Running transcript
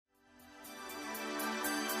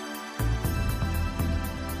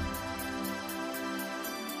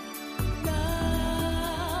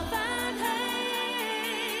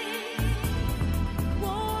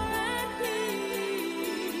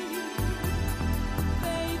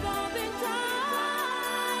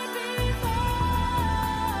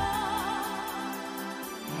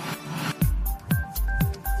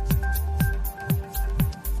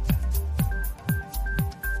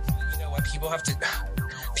have to.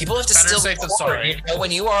 People have to Better still safe than sorry. You know,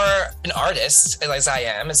 when you are an artist, as I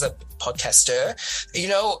am, as a podcaster, you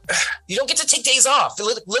know, you don't get to take days off.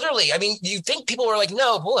 Literally, I mean, you think people are like,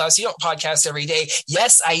 no, Pool House, you don't podcast every day.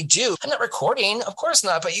 Yes, I do. I'm not recording, of course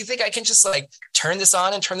not. But you think I can just like turn this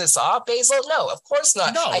on and turn this off, Basil? No, of course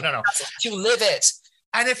not. No. To live it.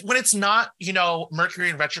 And when it's not, you know, Mercury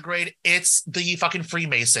in retrograde, it's the fucking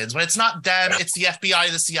Freemasons. When it's not them, it's the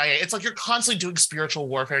FBI, the CIA. It's like you're constantly doing spiritual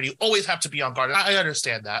warfare, and you always have to be on guard. I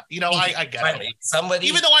understand that. You know, I get it.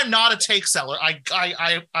 Even though I'm not a take seller,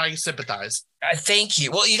 I sympathize. Thank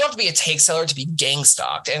you. Well, you don't have to be a take seller to be gang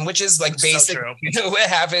stalked, and which is like basically what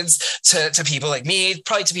happens to people like me,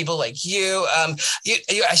 probably to people like you.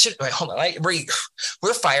 I should wait, hold on.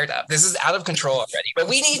 We're fired up. This is out of control already, but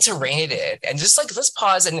we need to rein it in and just like let's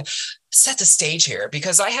pause and set the stage here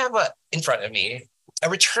because I have in front of me a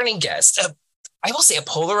returning guest. I will say a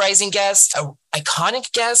polarizing guest, an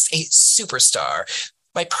iconic guest, a superstar,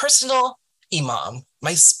 my personal imam,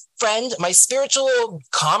 my friend, my spiritual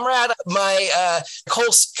comrade, my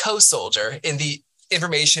co-soldier in the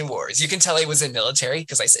information wars. You can tell he was in military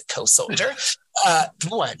because I said co-soldier.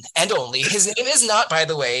 One and only. His name is not, by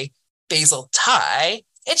the way, Basil Ty.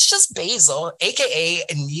 It's just Basil, aka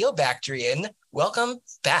Neobacterian. Welcome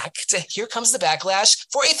back to Here Comes the Backlash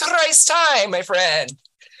for a thrice time, my friend.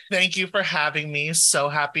 Thank you for having me. So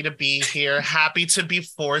happy to be here. Happy to be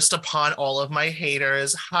forced upon all of my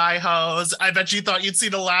haters. Hi, hoes. I bet you thought you'd see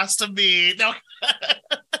the last of me. No,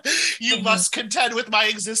 you must contend with my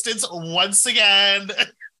existence once again.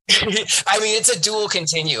 I mean, it's a dual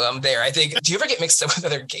continuum there. I think. Do you ever get mixed up with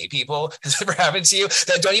other gay people? Has it ever happened to you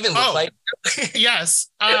that don't even look like? Yes.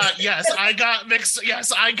 Yes. I got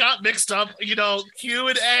mixed up. You know, Q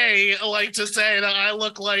and A like to say that I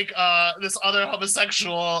look like this other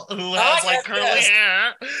homosexual who has curly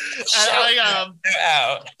hair. And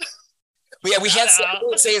out. Yeah, we can't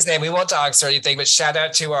say his name. We won't dox or anything, but shout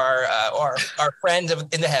out to our friend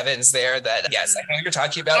in the heavens there. That yes, I know who you're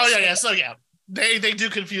talking about. Oh yeah. So yeah. They do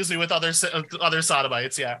confuse me with other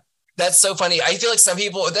sodomites, yeah. That's so funny. I feel like some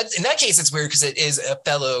people, in that case, it's weird because it is a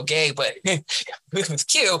fellow gay, but with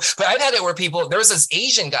Q. But I've had it where there was this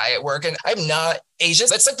Asian guy at work, and I'm not Asian.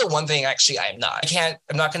 That's like the one thing, actually, I'm not. I'm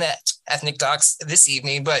not going to ethnic dox this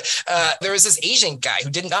evening, but there was this Asian guy who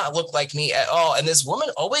did not look like me at all. And this woman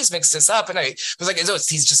always mixed us up. And I was like, oh,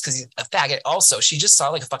 he's just because he's a faggot. Also, she just saw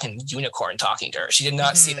like a fucking unicorn talking to her. She did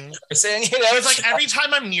not see the person, you know? It's like every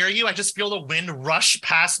time I'm near you, I just feel the wind rush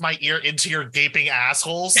past my ear into your gaping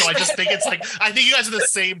asshole. So I just think it's like, I think you guys are the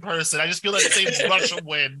same person. I just feel that same rush of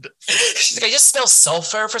wind. She's like, I just smell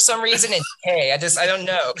sulfur for some reason. And hey, I don't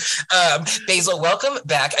know. Basil, welcome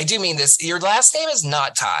back. I do mean this. Your last name is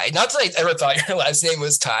not Ty. Not that I ever thought your last name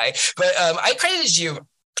was Ty, but I credited you,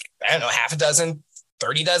 I don't know, half a dozen,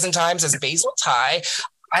 30 dozen times as Basil Ty.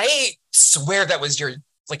 I swear that was your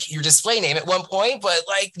display name at one point, but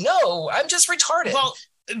like, no, I'm just retarded. Well,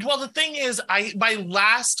 the thing is, my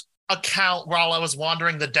last account while I was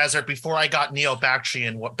wandering the desert before I got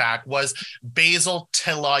Neobacterian back was Basil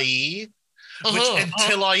Tilai, which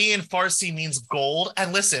Tilai in Farsi means gold.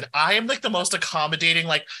 And listen, I am like the most accommodating,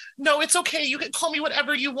 like, no, it's okay, you can call me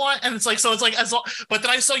whatever you want. And it's like, so it's like, but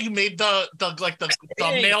then I saw you made the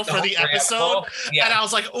thumbnail for the episode, and I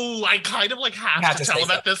was like, oh, I kind of like have to tell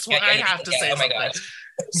him at this one. I have to say something.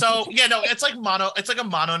 So yeah, no, it's like a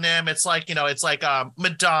mononym. It's like, you know, it's like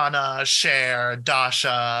Madonna, Cher,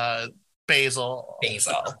 Dasha, Basil.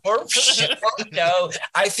 Or no,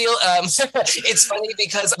 I feel it's funny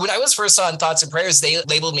because when I was first on Thoughts and Prayers, they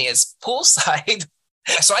labeled me as poolside.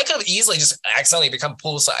 So I could have easily just accidentally become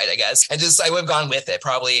poolside, I guess, and I would have gone with it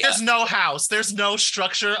probably. There's no house, there's no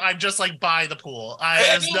structure. I'm just like by the pool.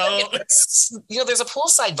 There's a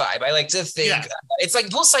poolside vibe. I like to think it's like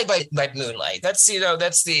poolside by moonlight. That's the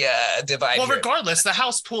vibe. Well, regardless, the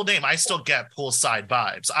house pool name, I still get poolside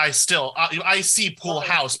vibes. I see pool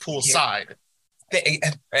house, poolside.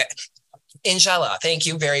 Inshallah. Thank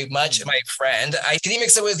you very much, my friend. I can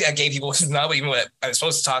mix it with gay people, which is not even what I was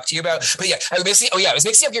supposed to talk to you about. But yeah, I was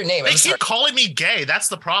mixing up your name. They keep calling me gay. That's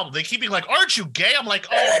the problem. They keep being like, "Aren't you gay?" I'm like,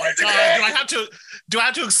 "Oh my god, do I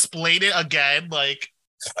have to explain it again?" Like,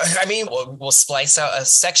 I mean, we'll splice out a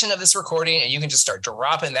section of this recording, and you can just start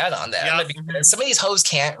dropping that on them. Yep. Because some of these hoes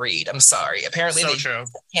can't read. I'm sorry. Apparently, they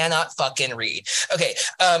cannot fucking read. Okay,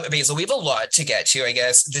 Basil, we have a lot to get to, I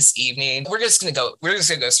guess, this evening. We're just gonna go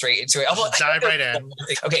straight into it. Dive right in.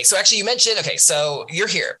 Okay, so actually, you mentioned. Okay, so you're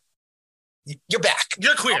here. You're back.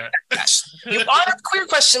 You're queer. Oh, gosh. You are queer?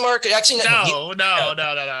 Question mark. Actually, no.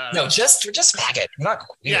 Just faggot. You're not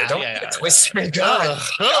queer. Don't twist your God.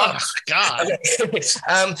 God. Okay.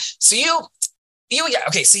 So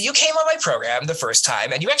Okay, so you came on my program the first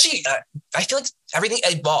time, and you actually, I feel like everything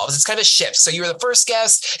evolves. It's kind of a shift. So you were the first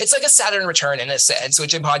guest. It's like a Saturn return in a sense,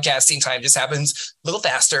 which in podcasting time just happens a little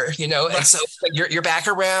faster, you know? Right. And so like, you're back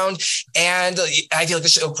around, and I feel like the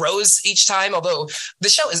show grows each time, although the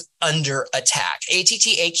show is under attack.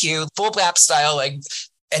 ATTAQ, full BLAP style, like,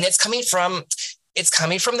 and it's coming from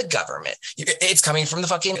the government. It's coming from the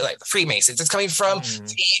fucking like Freemasons. It's coming from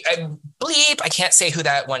I can't say who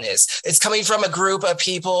that one is. It's coming from a group of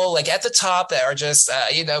people like at the top that are just,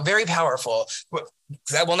 very powerful.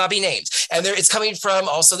 That will not be named. And it's coming from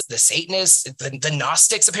also the Satanists, the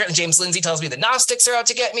Gnostics. Apparently, James Lindsay tells me the Gnostics are out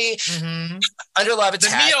to get me. Mm-hmm. Under a lot of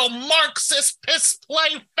attack. The neo-Marxist piss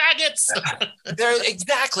play faggots. They're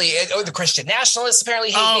exactly. Oh, the Christian nationalists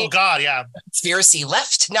apparently hate me. Oh, God, yeah. Conspiracy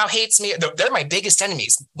left now hates me. They're my biggest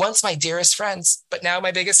enemies. Once my dearest friends, but now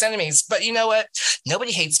my biggest enemies. But you know what?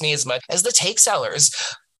 Nobody hates me as much as the take sellers.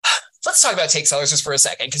 Let's talk about take sellers just for a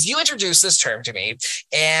second, because you introduced this term to me,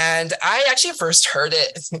 and I actually first heard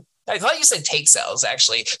it. I thought you said take sells,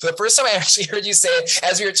 actually. For the first time I actually heard you say it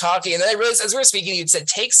as we were talking, and then I realized as we were speaking, you'd said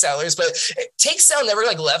take sellers, but take sell never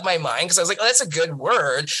like left my mind, because I was like, oh, that's a good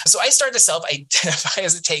word. So I started to self-identify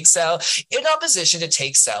as a take sell in opposition to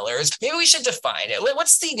take sellers. Maybe we should define it.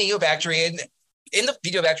 What's the Neo-Bactrian, in the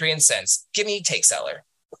Neo-Bactrian sense? Give me take seller.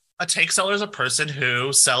 A take seller is a person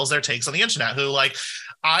who sells their takes on the internet, who like,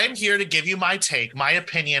 I'm here to give you my take, my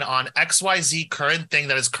opinion on XYZ current thing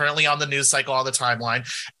that is currently on the news cycle on the timeline.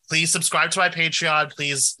 Please subscribe to my Patreon.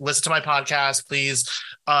 Please listen to my podcast. Please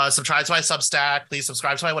subscribe to my Substack. Please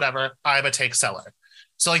subscribe to my whatever. I'm a take seller.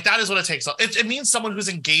 So like that is what it takes. It means someone who's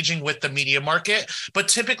engaging with the media market, but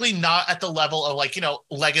typically not at the level of like,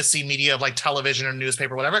 legacy media of like television or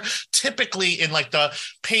newspaper, whatever. Typically in like the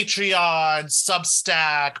Patreon,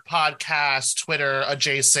 Substack, podcast, Twitter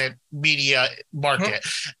adjacent media market.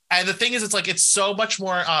 Mm-hmm. And the thing is, it's so much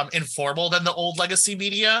more informal than the old legacy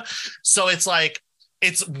media. So it's like,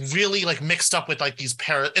 it's really like mixed up with like these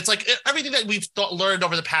it's like everything that we've learned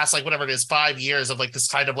over the past, like whatever it is, 5 years of like this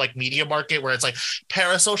kind of like media market where it's like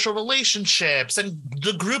parasocial relationships and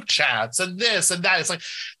the group chats and this and that. It's like,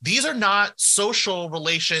 these are not social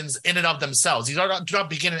relations in and of themselves. These do not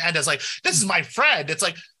begin and end as like, this is my friend. It's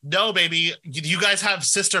like, no, baby, you guys have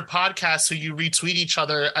sister podcasts who you retweet each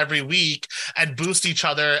other every week and boost each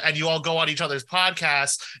other, and you all go on each other's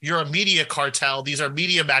podcasts. You're a media cartel. These are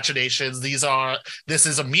media machinations. This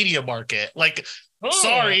is a media market. Like,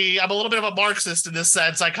 sorry, I'm a little bit of a Marxist in this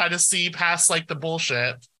sense. I kind of see past like the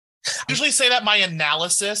bullshit. Usually say that my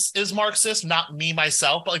analysis is Marxist, not me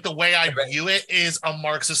myself, but like the way I view it is a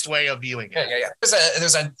Marxist way of viewing it. Yeah.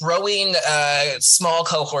 There's a growing small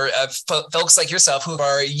cohort of folks like yourself who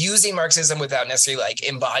are using Marxism without necessarily like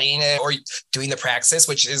embodying it or doing the praxis,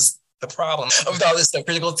 which is the problem of all this stuff.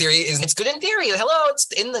 Critical theory it's good in theory. Hello,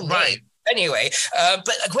 it's in the name. Right. Anyway,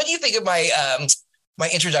 but what do you think of my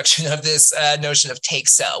introduction of this notion of take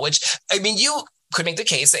sell, which, I mean, you could make the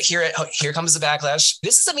case that here comes the backlash.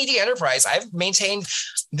 This is a media enterprise. I've maintained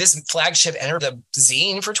this flagship the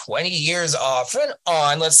zine for 20 years off and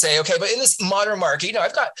on, let's say. Okay, but in this modern market,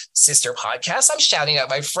 I've got sister podcasts. I'm shouting out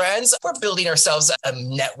my friends. We're building ourselves a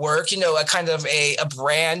network, a kind of a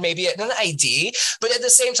brand, maybe an ID. But at the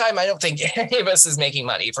same time, I don't think any of us is making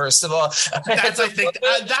money, first of all.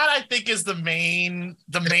 I think is the main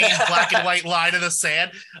black and white line in the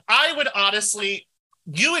sand. I would honestly...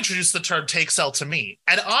 You introduced the term take sell to me.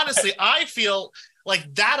 And honestly, I feel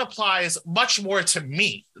like that applies much more to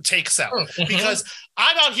me, take sell, because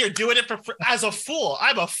I'm out here doing it as a fool.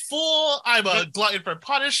 I'm a fool. I'm a glutton for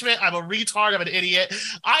punishment. I'm a retard. I'm an idiot.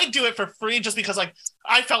 I do it for free just because like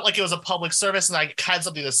I felt like it was a public service and I had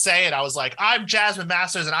something to say. And I was like, I'm Jasmine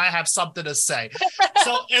Masters and I have something to say.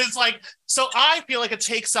 So it's like, so I feel like a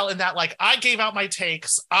take sell in that, like, I gave out my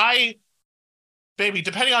takes. Baby,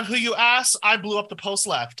 depending on who you ask, I blew up the Post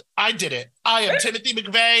Left. I did it. I am Timothy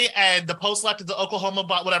McVeigh, and the Post Left is the Oklahoma,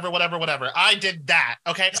 whatever. I did that,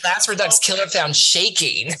 okay? That's where Doug's killer found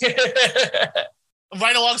shaking.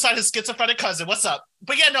 Right alongside his schizophrenic cousin. What's up?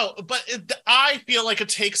 But yeah, no, I feel like a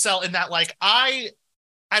take sell in that, like, I'm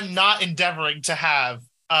not endeavoring to have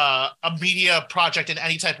a media project in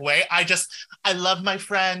any type of way. I love my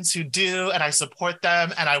friends who do, and I support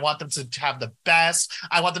them, and I want them to have the best.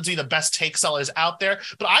 I want them to be the best take sellers out there.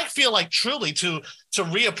 But I feel like truly to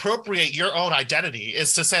reappropriate your own identity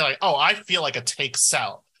is to say like, oh, I feel like a take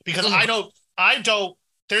sell because I don't,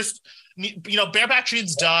 there's, bareback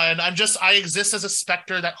treat's done. I exist as a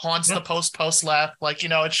specter that haunts the post left. Like,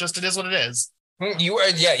 it is what it is. You are,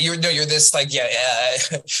 yeah, you're this like,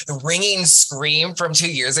 ringing scream from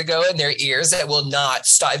 2 years ago in their ears that will not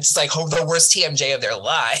stop. It's like the worst TMJ of their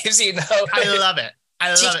lives, you know? I love it. I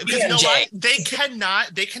love it. Because you know what?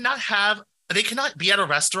 TMJ. They cannot be at a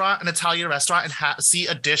restaurant, an Italian restaurant, and see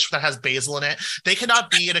a dish that has basil in it. They cannot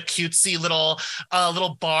be in a cutesy little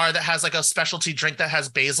bar that has like a specialty drink that has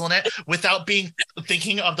basil in it without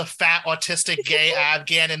thinking of the fat autistic gay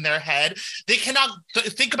Afghan in their head. They cannot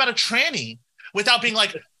think about a tranny without being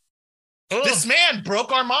like, this man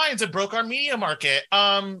broke our minds and broke our media market.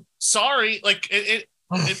 Sorry, like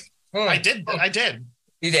I did.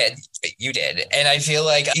 You did. And I feel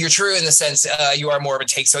like you're true in the sense you are more of a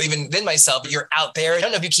take. So even than myself, you're out there. I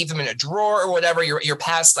don't know if you keep them in a drawer or whatever, your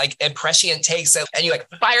past like prescient takes, and you like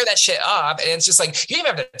fire that shit up. And it's just like, you don't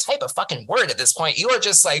even have to type a fucking word at this point. You are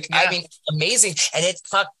just like, I mean, amazing. And it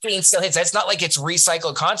fucking still hits. It's not like it's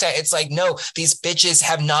recycled content. It's like, no, these bitches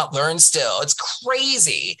have not learned still. It's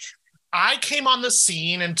crazy. I came on the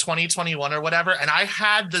scene in 2021 or whatever, and I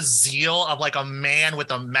had the zeal of like a man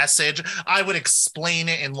with a message. I would explain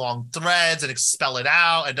it in long threads and spell it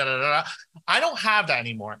out and da-da-da-da. I don't have that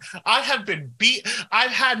anymore. I have been beat.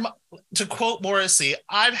 To quote Morrissey,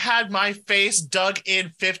 I've had my face dug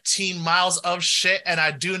in 15 miles of shit, and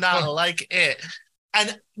I do not like it.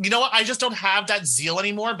 And you know what? I just don't have that zeal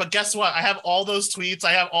anymore. But guess what? I have all those tweets.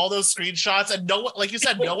 I have all those screenshots. And no one, like you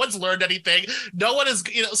said, no one's learned anything. No one is,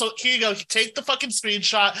 so here you go. Take the fucking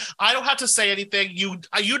screenshot. I don't have to say anything. You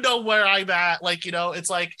know where I'm at. Like, it's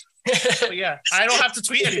like, yeah, I don't have to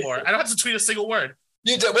tweet anymore. I don't have to tweet a single word.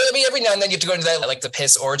 You do. Well, I mean, every now and then you have to go into that, like the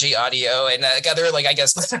piss orgy audio and other, like, I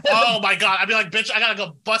guess. Oh my God. I'd be like, bitch, I gotta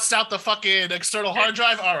go bust out the fucking external hard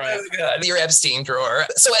drive. All right. Oh God, your Epstein drawer.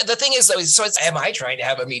 So the thing is, though, am I trying to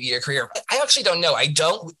have a media career? I actually don't know. I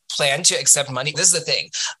don't plan to accept money. This is the thing.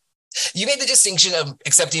 You made the distinction of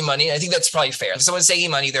accepting money. I think that's probably fair. If someone's taking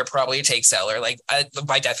money, they're probably a take seller, like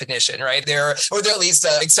by definition, right? They're at least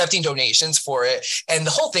accepting donations for it. And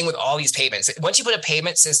the whole thing with all these payments, once you put a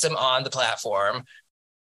payment system on the platform,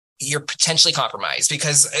 you're potentially compromised,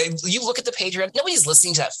 because you look at the Patreon, nobody's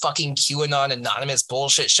listening to that fucking QAnon anonymous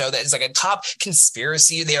bullshit show that is like a top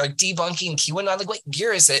conspiracy. They are debunking QAnon. Like, what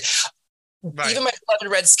year is it? Right. Even my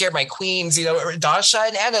beloved Red Scare, my queens, Dasha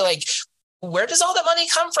and Anna, like, where does all that money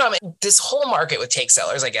come from? This whole market with take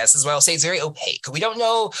sellers, I guess, as well, say it's very opaque. We don't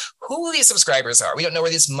know who these subscribers are. We don't know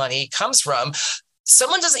where this money comes from.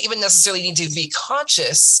 Someone doesn't even necessarily need to be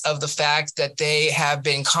conscious of the fact that they have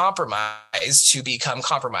been compromised to become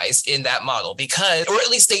compromised in that model, because, or at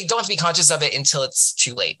least they don't have to be conscious of it until it's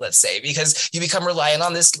too late, let's say, because you become reliant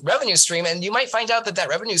on this revenue stream, and you might find out that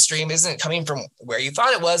revenue stream isn't coming from where you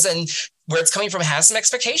thought it was, and where it's coming from has some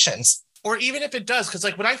expectations. Or even if it does, because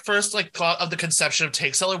like when I first like thought of the conception of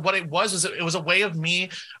take seller, what it was a way of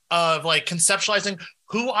me of like conceptualizing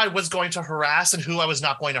who I was going to harass and who I was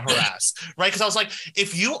not going to harass, right? Because I was like,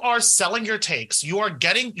 if you are selling your takes, you are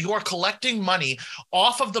collecting money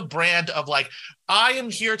off of the brand of like, I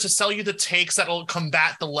am here to sell you the takes that will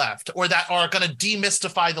combat the left, or that are going to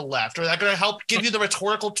demystify the left, or that are going to help give you the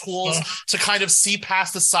rhetorical tools to kind of see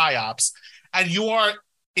past the psyops. And you are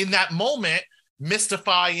in that moment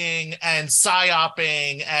mystifying and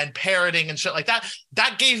psyoping and parroting and shit like that.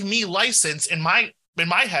 That gave me license in my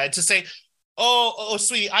head to say, oh,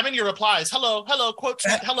 sweet, I'm in your replies. Hello, quote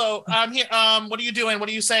tweet. Hello, I'm here. What are you doing? What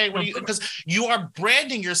do you say? Because you are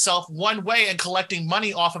branding yourself one way and collecting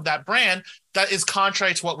money off of that brand that is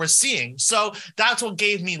contrary to what we're seeing. So that's what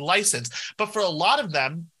gave me license. But for a lot of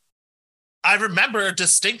them, I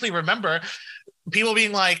distinctly remember people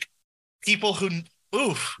being like, people who,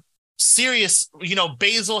 serious,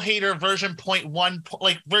 Basil hater version 0.1,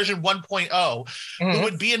 like version 1.0, who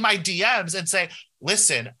would be in my DMs and say,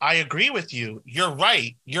 listen, I agree with you. You're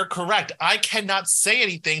right. You're correct. I cannot say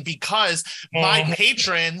anything because my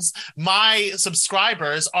patrons, my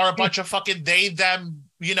subscribers are a bunch of fucking they, them,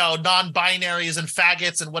 non-binaries and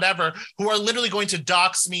faggots and whatever, who are literally going to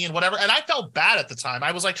dox me and whatever. And I felt bad at the time.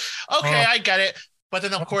 I was like, okay, I get it. But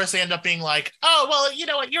then, of course, they end up being like, oh, well, you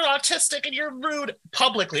know what? You're autistic and you're rude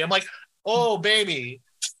publicly. I'm like, oh, baby,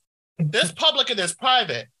 there's public and there's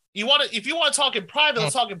private. If you want to talk in private,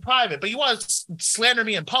 let's talk in private. But you want to slander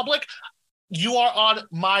me in public, you are on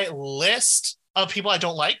my list of people I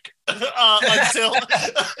don't like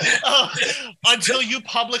until you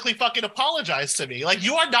publicly fucking apologize to me. Like,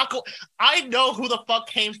 you are not I know who the fuck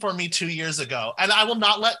came for me 2 years ago, and I will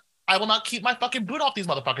not keep my fucking boot off these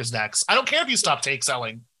motherfuckers' necks. I don't care if you stop take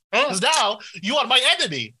selling, because now you are my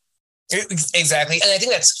enemy. Exactly. And I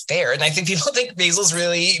think that's fair. And I think people think Basil's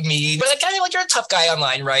really mean, but kind of like you're a tough guy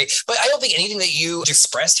online, right? But I don't think anything that you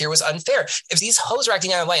expressed here was unfair. If these hoes are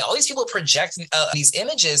acting out online, all these people project these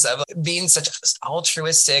images of being such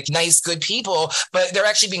altruistic, nice, good people, but they're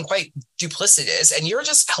actually being quite duplicitous. And you're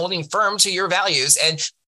just holding firm to your values. And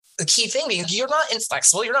the key thing being you're not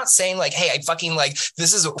inflexible. You're not saying like, hey, I fucking like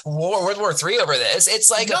this is World War III over this.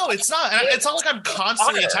 It's like no, it's not. And it's not like I'm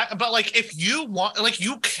constantly attacking, but like if you want, like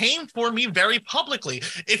you came for me very publicly.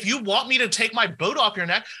 If you want me to take my boot off your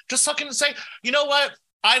neck, just fucking say, you know what?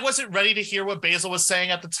 I wasn't ready to hear what Basil was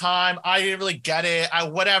saying at the time. I didn't really get it.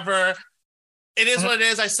 Whatever. It is what it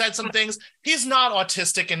is. I said some things. He's not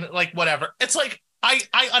autistic and like whatever. It's like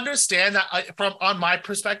I understand that from on my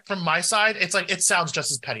perspective, from my side, it's like it sounds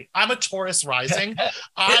just as petty. I'm a Taurus rising.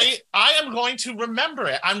 I am going to remember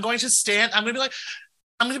it. I'm going to stand. I'm going to be like,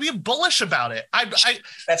 I'm going to be bullish about it.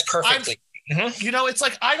 That's perfectly. You know, it's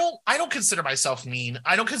like I don't consider myself mean.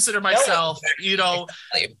 I don't consider myself, you know,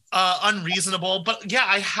 unreasonable. But yeah,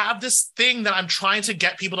 I have this thing that I'm trying to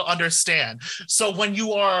get people to understand. So when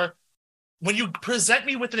you present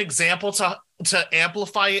me with an example to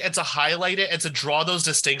amplify it and to highlight it and to draw those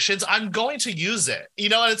distinctions, I'm going to use it. You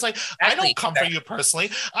know, and it's like, I don't come for you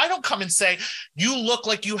personally. I don't come and say, you look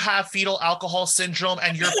like you have fetal alcohol syndrome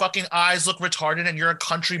and your fucking eyes look retarded and you're a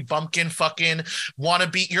country bumpkin fucking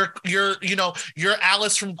wannabe. You're, you know, you're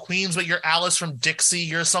Alice from Queens, but you're Alice from Dixie.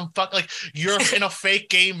 You're some like you're in a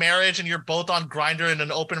fake gay marriage and you're both on Grindr in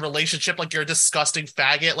an open relationship. Like you're a disgusting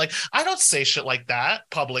faggot. Like I don't say shit like that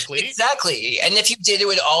publicly. Exactly. And if you did, it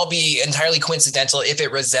would all be entirely coincidental if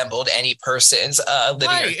it resembled any person's living.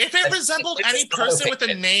 Right. If it resembled any person with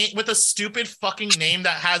a name, with a stupid fucking name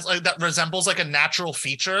that has like that resembles like a natural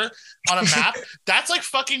feature on a map, that's like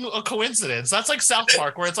fucking a coincidence. That's like South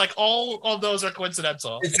Park, where it's like all of those are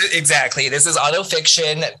coincidental. Exactly. This is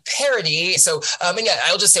autofiction parody. So, and yeah,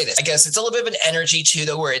 I'll just say this. I guess it's a little bit of an energy too,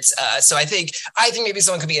 though, where it's. So I think maybe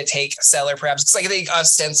someone could be a take seller, perhaps, because I think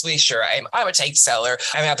ostensibly, sure, I'm a take seller.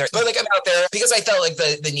 I'm out there, but like I'm out there because I felt like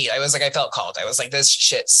the need. I felt called. I was like, this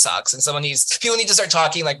shit sucks, and people need to start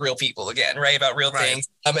talking like real people again, right? About real things,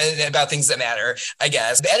 and about things that matter. I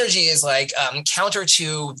guess the energy is like counter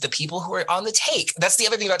to the people who are on the take. That's the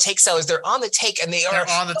other thing about take sellers. They're on the take, and they're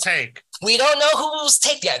on the take. We don't know whose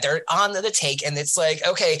take yet. They're on the take, and it's like,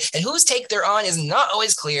 okay, and whose take they're on is not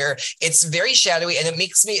always clear. It's very shadowy, and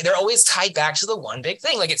they're always tied back to the one big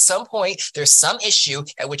thing. Like at some point, there's some issue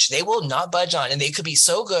at which they will not budge on, and they could be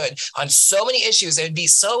so good on so many issues. It would be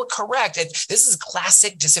so correct. And this is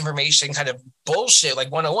classic disinformation kind of bullshit,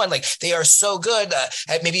 like 101. Like they are so good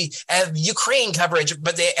at maybe Ukraine coverage,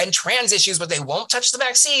 and trans issues, but they won't touch the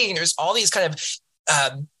vaccine. There's all these kind of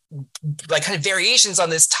kind of variations on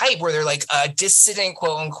this type where they're like dissident,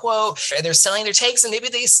 quote unquote, and they're selling their takes, and maybe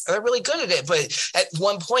they're really good at it. But at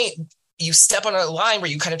one point, you step on a line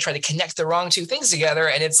where you kind of try to connect the wrong two things together,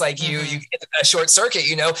 and it's like you get a short circuit,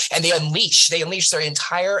 you know, and they unleash their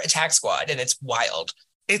entire attack squad, and it's wild.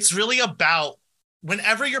 It's really about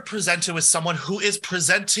whenever you're presented with someone who is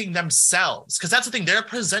presenting themselves, because that's the thing, they're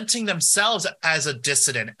presenting themselves as a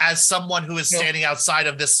dissident, as someone who is standing outside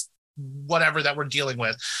of this whatever that we're dealing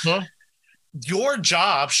with. Your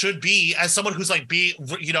job should be, as someone who's like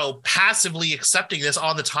passively accepting this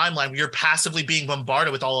on the timeline, you're passively being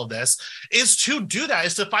bombarded with all of this, is to do that,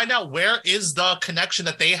 is to find out where is the connection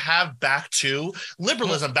that they have back to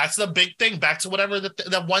liberalism, back to the big thing, back to whatever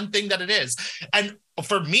the one thing that it is. And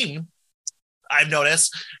for me, I've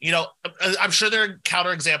noticed, you know, I'm sure there are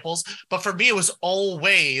counterexamples, but for me, it was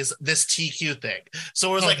always this TQ thing. So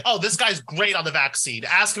it was like, oh, this guy's great on the vaccine.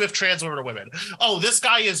 Ask him if trans women are women. Oh, this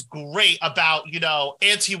guy is great about, you know,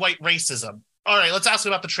 anti-white racism. All right, let's ask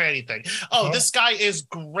him about the tranny thing. Oh, this guy is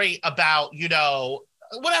great about, you know,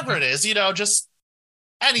 whatever it is, you know, just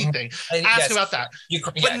anything. Ask him about that.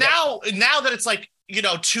 But now that it's like, you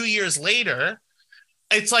know, 2 years later,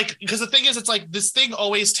 it's like, because the thing is, it's like this thing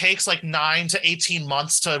always takes like 9 to 18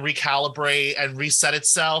 months to recalibrate and reset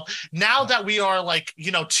itself. Now that we are like,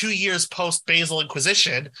 you know, 2 years post Basel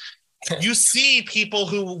Inquisition, you see people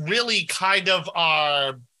who really kind of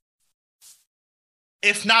are,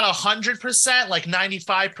 if not 100%, like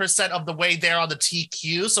 95% of the way there on the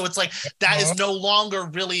TQ. So it's like, that is no longer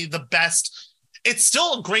really the best. It's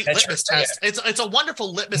still a great litmus test. Yeah. It's a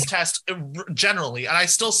wonderful litmus test generally, and I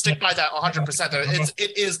still stick by that 100%.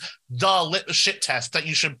 It is the shit test that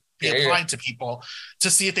you should be applying to people to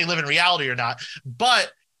see if they live in reality or not.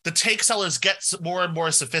 But the take sellers get more and more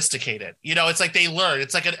sophisticated. You know, it's like they learn.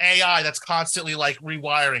 It's like an AI that's constantly like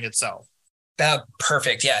rewiring itself.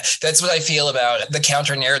 Perfect. Yeah. That's what I feel about the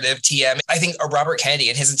counter narrative TM. I think Robert Kennedy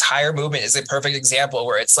and his entire movement is a perfect example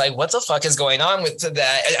where it's like, what the fuck is going on with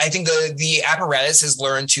that? I think the apparatus has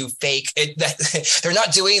learned to fake it. They're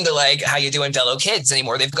not doing the like, how you doing fellow kids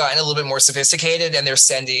anymore. They've gotten a little bit more sophisticated and they're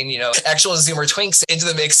sending, actual Zoomer twinks into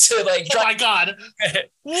the mix to like, oh my God.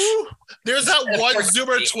 Woo. There's that one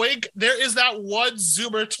Zoomer twink. There is that one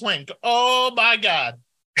Zoomer twink. Oh my God.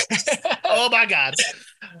 Oh my God.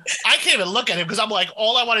 I can't even look at him because I'm like,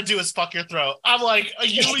 all I want to do is fuck your throat. I'm like,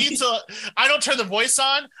 you need to. I don't turn the voice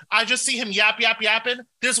on. I just see him yapping.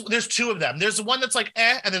 There's two of them. There's one that's like,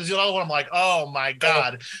 and there's the other one. I'm like, oh my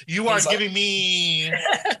God, you are giving me,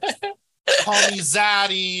 call me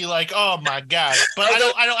Zaddy. Like, oh my God. But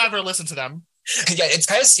I don't ever listen to them. Yeah, it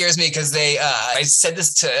kind of scares me because I said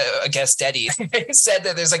this to a guest, Eddie. They said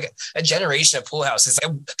that there's like a generation of pool houses.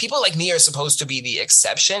 People like me are supposed to be the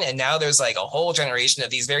exception. And now there's like a whole generation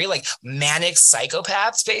of these very like manic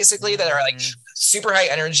psychopaths, basically, that are like super high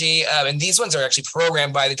energy. And these ones are actually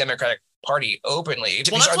programmed by the Democratic Party openly.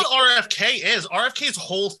 Well, that's what RFK is. RFK's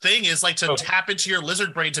whole thing is like to tap into your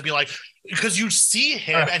lizard brain to be like, because you see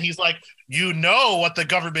him and he's like, you know what the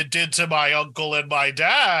government did to my uncle and my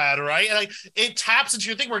dad, right? And like it taps into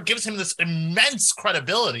your thing where it gives him this immense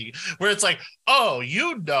credibility where it's like, oh,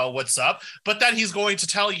 you know what's up. But then he's going to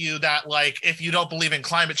tell you that like, if you don't believe in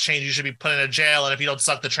climate change, you should be put in a jail. And if you don't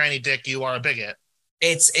suck the tranny dick, you are a bigot.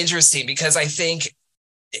 It's interesting because I think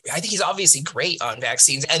he's obviously great on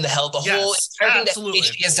vaccines and the health, whole everything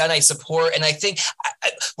that he has done, I support. And I think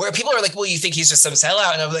where people are like, well, you think he's just some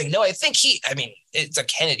sellout? And I'm like, no, I think it's a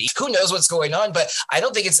Kennedy. Who knows what's going on? But I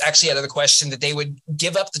don't think it's actually out of the question that they would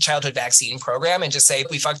give up the childhood vaccine program and just say,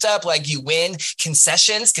 we fucked up, like you win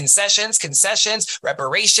concessions,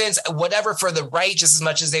 reparations, whatever for the right, just as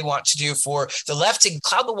much as they want to do for the left to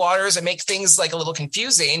cloud the waters and make things like a little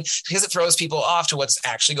confusing because it throws people off to what's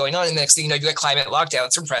actually going on. And the next thing you know, you got climate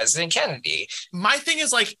lockdowns from President Kennedy. My thing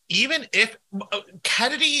is like, even if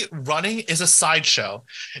Kennedy running is a sideshow,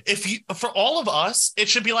 for all of us, it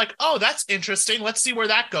should be like, oh, that's interesting. Let's see where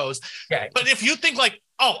that goes. Okay. But if you think like,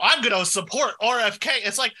 oh, I'm going to support RFK,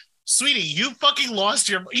 it's like, sweetie, you lost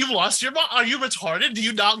your mind. Are you retarded? Do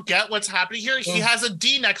you not get what's happening here? He has a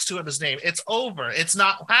D next to his name. It's over. It's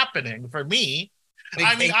not happening for me.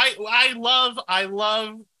 I love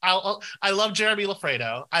Jeremy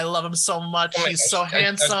Lafredo. I love him so much. He's so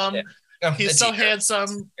handsome. He's so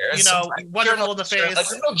handsome. Wonderful in the face. Like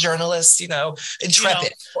a real journalist,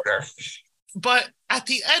 intrepid. But at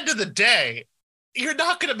the end of the day, you're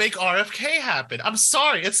not going to make RFK happen. I'm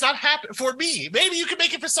sorry. It's not happening for me. Maybe you can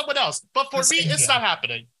make it for someone else. But for me, it's not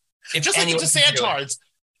happening. Just like the DeSantards.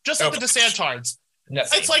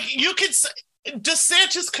 It's like you could say,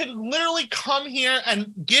 DeSantis could literally come here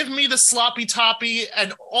and give me the sloppy toppy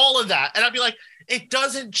and all of that. And I'd be like, it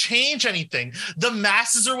doesn't change anything. The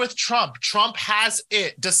masses are with Trump. Trump has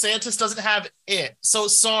it. DeSantis doesn't have it. So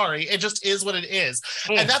sorry. It just is what it is.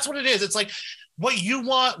 And that's what it is. It's like, what you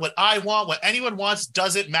want, what I want, what anyone wants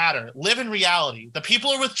doesn't matter. Live in reality. The people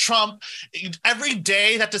are with Trump. Every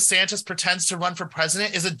day that DeSantis pretends to run for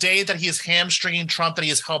president is a day that he is hamstringing Trump, that he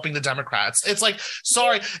is helping the Democrats. It's like,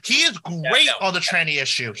 sorry, he is great on the tranny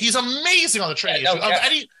issue. He's amazing on the tranny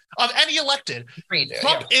issue. Of any elected.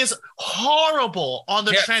 Trump is horrible on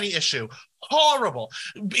the tranny issue. Horrible.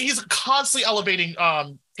 He's constantly elevating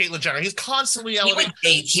Caitlyn Jenner. He's constantly elevating.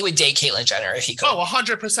 He would date Caitlyn Jenner if he could. Oh,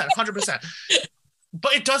 100%.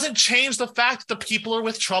 But it doesn't change the fact that the people are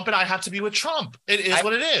with Trump and I have to be with Trump. It is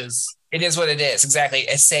what it is. It is what it is. Exactly.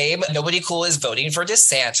 Same. Nobody cool is voting for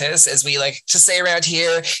DeSantis, as we like to say around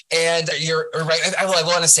here. And you're right. I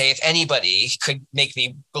want to say, if anybody could make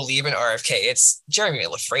me believe in RFK, it's Jeremy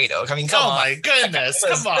Lafredo. I mean, come on. Oh my goodness.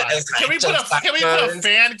 Come on. Can we put a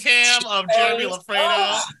fan cam of Jeremy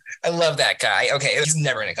Lafredo? I love that guy. Okay, he's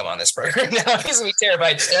never going to come on this program now. He's going to be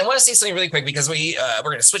terrified. And I want to say something really quick because we're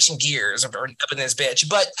going to switch some gears up in this bitch.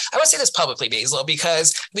 But I want to say this publicly, Basil,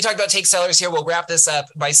 because we talked about take sellers here. We'll wrap this up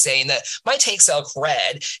by saying that my take sell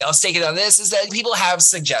cred, I'll stake it on this, is that people have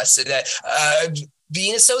suggested that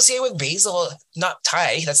being associated with Basil, not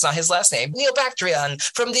Ty, that's not his last name, Neil Bactrian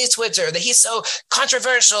from the Twitter, that he's so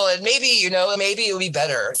controversial and maybe it would be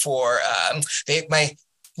better for my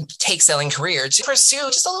take selling career to pursue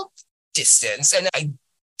just a little distance. And I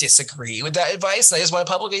disagree with that advice. And I just want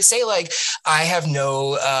to publicly say, like, I have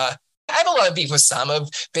a lot of beef with some of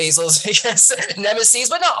Basil's nemesis,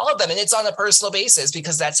 but not all of them. And it's on a personal basis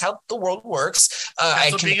because that's how the world works.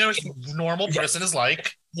 That's what being a normal person is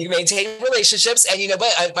like. You maintain relationships. And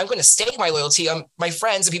but I'm going to stake my loyalty on my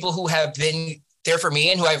friends and people who have been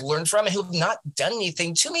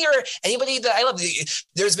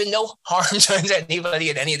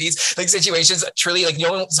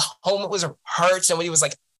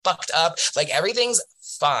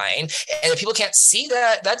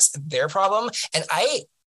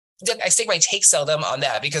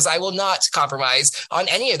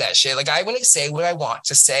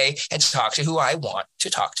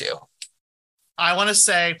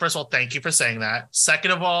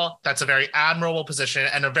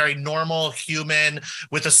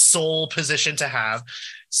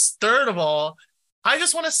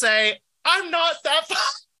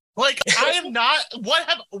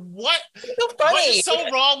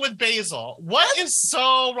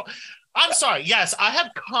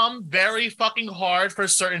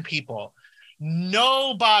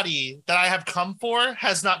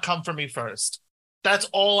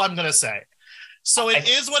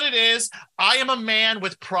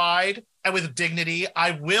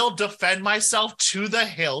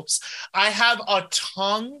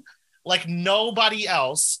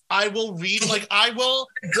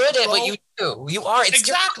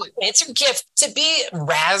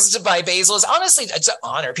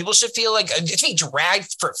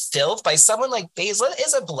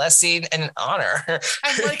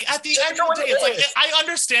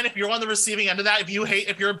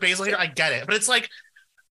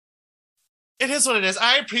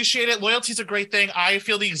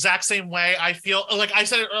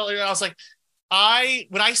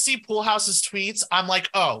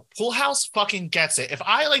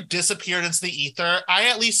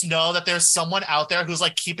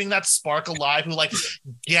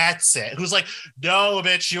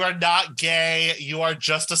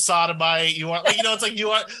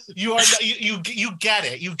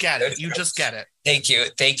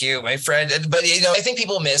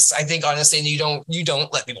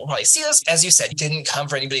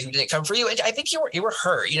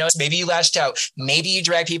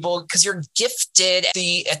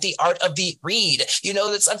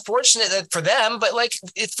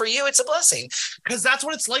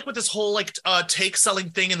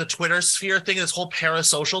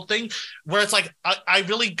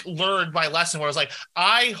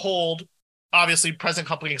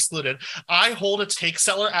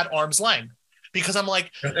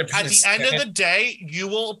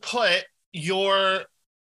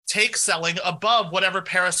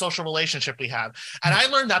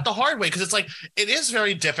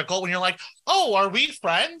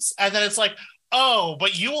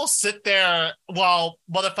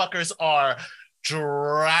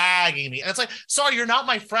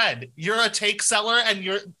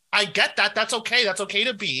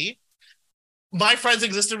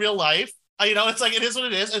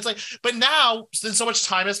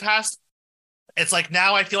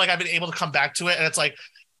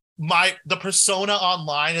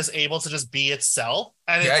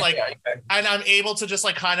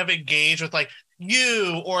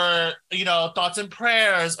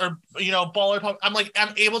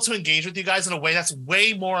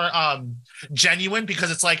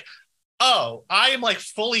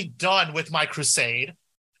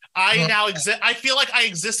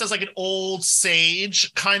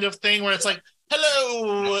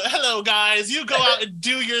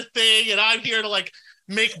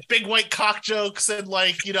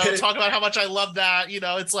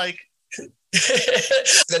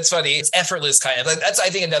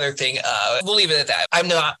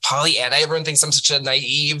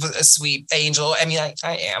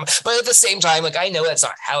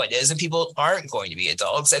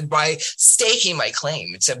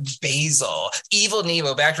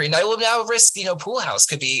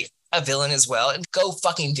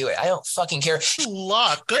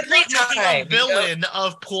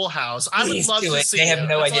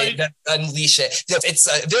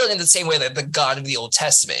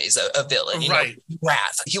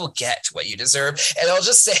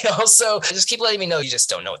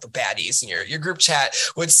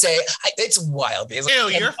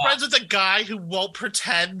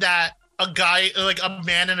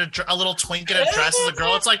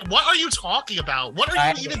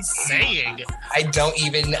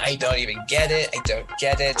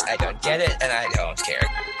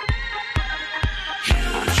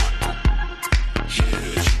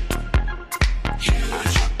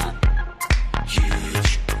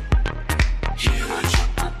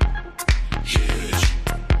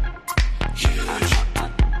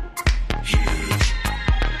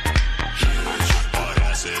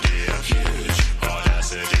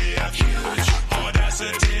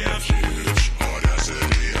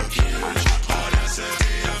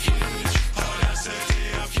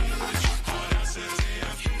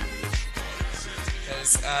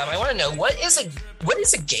want to know what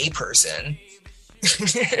is a gay person?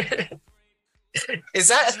 Is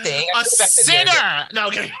that a thing? A sinner. No,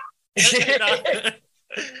 okay.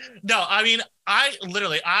 No, I mean,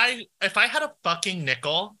 if I had a fucking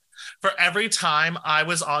nickel for every time I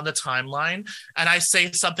was on the timeline and I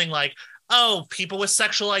say something like, oh, people with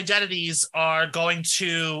sexual identities are going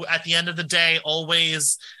to, at the end of the day,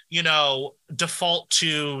 always, default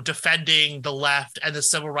to defending the left and the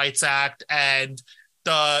Civil Rights Act and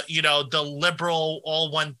the liberal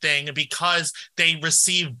all one thing because they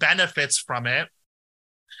receive benefits from it.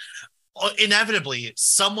 Inevitably,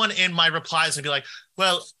 someone in my replies would be like,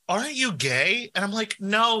 well, aren't you gay? And I'm like,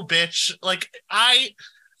 no, bitch. Like,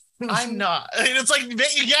 I'm not. And it's like,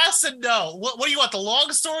 yes and no. What do you want? The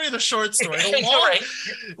long story or the short story?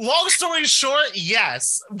 Long story short,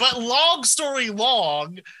 yes. But long story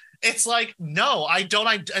long, it's like, no, I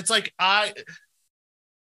don't. It's like,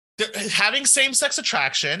 having same-sex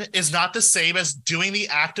attraction is not the same as doing the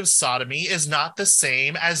act of sodomy, is not the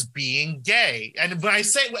same as being gay. And when I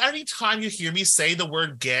say, anytime you hear me say the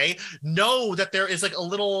word gay, know that there is like a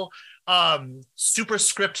little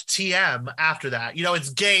superscript TM after that.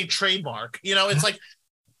 It's gay trademark. It's like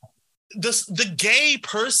the gay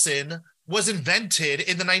person was invented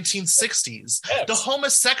in the 1960s. Yes. The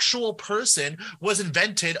homosexual person was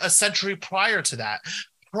invented a century prior to that.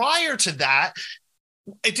 Prior to that,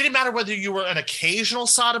 it didn't matter whether you were an occasional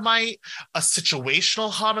sodomite, a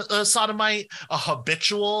situational sodomite, a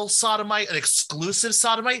habitual sodomite, an exclusive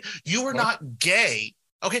sodomite. You were not gay.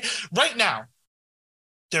 Okay, right now,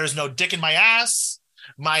 there's no dick in my ass.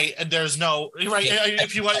 There's no right.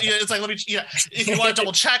 If you want, it's like if you want to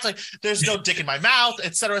double check, like there's no dick in my mouth,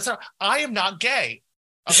 etc., etc. I am not gay.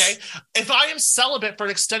 Okay. If I am celibate for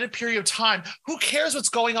an extended period of time, who cares what's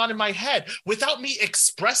going on in my head without me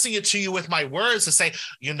expressing it to you with my words to say,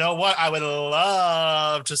 you know what? I would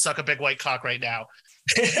love to suck a big white cock right now.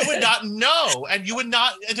 You would not know. And you would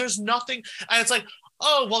not, there's nothing. And it's like,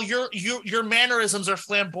 oh, well, your mannerisms are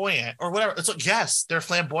flamboyant or whatever. It's like, yes, they're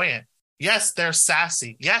flamboyant. Yes, they're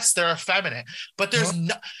sassy. Yes, they're effeminate. But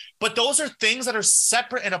but those are things that are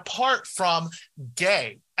separate and apart from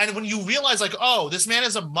gay. And when you realize, like, oh, this man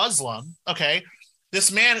is a Muslim, okay,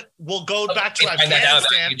 this man will go back to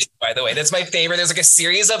Afghanistan. By the way, that's my favorite. There's like a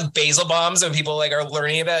series of basil bombs when people like are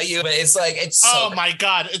learning about you, but it's like it's. So my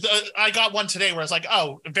God, I got one today where it's like,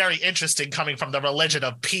 oh, very interesting, coming from the religion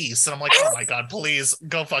of peace, and I'm like, oh my God, please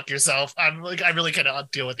go fuck yourself. I'm like, I really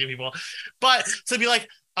cannot deal with you people, but to be like,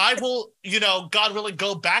 I will, God willing,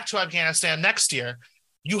 go back to Afghanistan next year.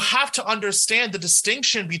 You have to understand the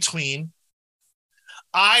distinction between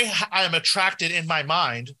I am attracted in my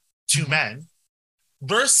mind to men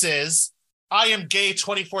versus I am gay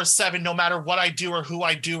 24/7, no matter what I do or who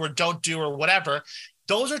I do or don't do or whatever.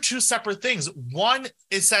 Those are two separate things. One,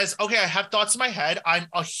 it says, okay, I have thoughts in my head. I'm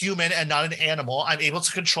a human and not an animal. I'm able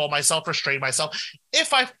to control myself, restrain myself.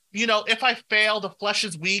 If I fail, the flesh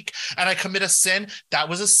is weak and I commit a sin, that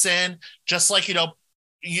was a sin. Just like,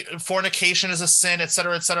 fornication is a sin, et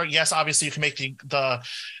cetera, et cetera. Yes, obviously you can make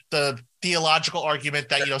the theological argument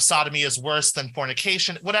that, sodomy is worse than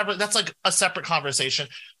fornication, whatever. That's like a separate conversation.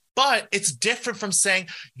 But it's different from saying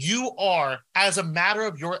you are, as a matter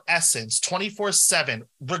of your essence, 24/7,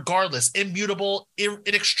 regardless, immutable,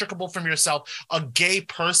 inextricable from yourself, a gay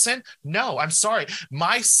person. No, I'm sorry.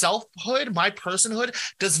 My selfhood, my personhood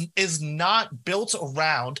is not built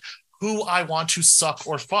around who I want to suck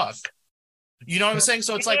or fuck. You know what I'm saying?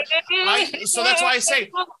 So it's like, so that's why I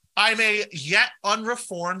say I'm a yet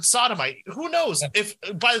unreformed sodomite. Who knows if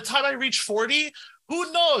by the time I reach 40,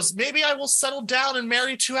 who knows? Maybe I will settle down and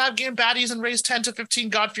marry 2 Afghan baddies and raise 10 to 15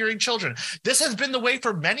 God-fearing children. This has been the way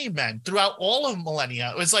for many men throughout all of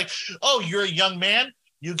millennia. It's like, oh, you're a young man,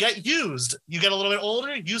 you get used. You get a little bit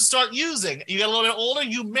older, you start using. You get a little bit older,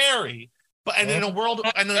 you marry. But in a world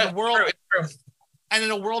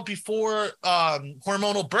before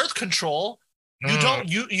hormonal birth control, you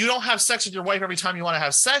don't have sex with your wife every time you want to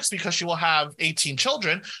have sex because she will have 18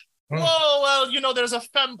 children. Whoa, well, there's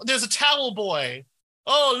a towel boy.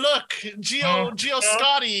 Oh, look, Gio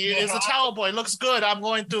Scotti is a towel boy. Looks good. I'm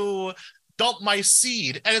going to dump my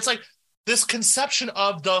seed. And it's like this conception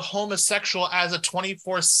of the homosexual as a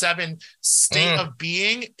 24/7 state of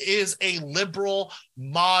being is a liberal,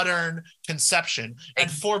 modern conception.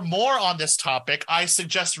 And for more on this topic, I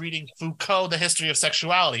suggest reading Foucault, The History of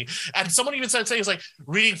Sexuality. And someone even said it's like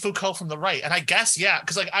reading Foucault from the right. And I guess, yeah,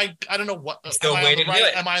 because like I don't know what still am I on the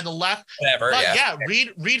right? Am I on the left? Whatever. But yeah,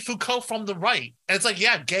 read Foucault from the right. And it's like,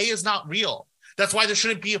 yeah, gay is not real. That's why there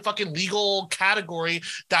shouldn't be a fucking legal category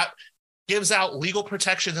that gives out legal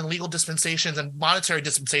protections and legal dispensations and monetary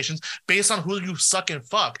dispensations based on who you suck and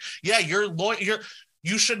fuck. Yeah,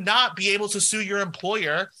 you should not be able to sue your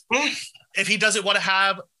employer if he doesn't want to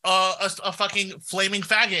have a fucking flaming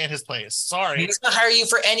faggot in his place. Sorry. He's going to hire you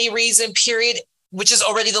for any reason, period, which is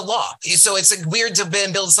already the law. So it's like weird to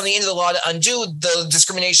build something into the law to undo the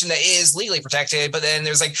discrimination that is legally protected. But then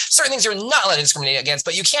there's like certain things you're not allowed to discriminate against,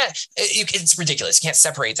 but you can't, it's ridiculous. You can't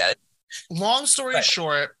separate that. Long story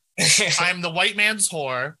short, I'm the white man's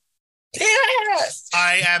whore. Yeah.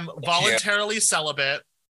 I am voluntarily celibate,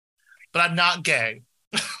 but I'm not gay.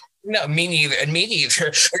 No, me neither. And me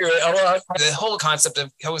neither. The whole concept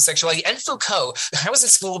of homosexuality and Foucault. I was in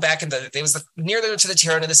school back it was near to the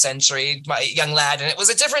turn of the century, my young lad, and it was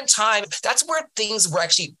a different time. That's where things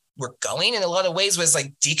were going in a lot of ways, was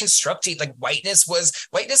like deconstructing, like whiteness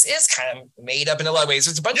is kind of made up in a lot of ways.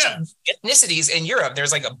 There's a bunch of ethnicities in Europe.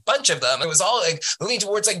 There's like a bunch of them. It was all like moving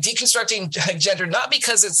towards like deconstructing gender, not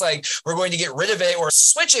because it's like we're going to get rid of it or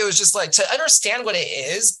switch it. It was just like to understand what it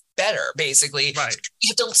is better, basically, right?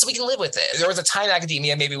 So we can live with it. There was a time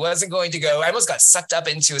academia maybe wasn't going to go. I almost got sucked up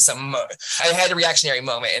into I had a reactionary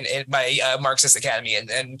moment in my Marxist academy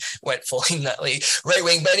and went fully nutly right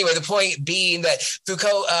wing. But anyway, the point being that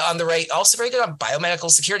Foucault on the right also very good on biomedical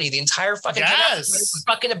security. The entire fucking was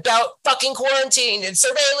fucking about fucking quarantine and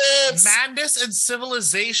surveillance, madness and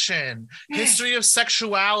civilization, history of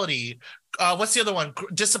sexuality. What's the other one?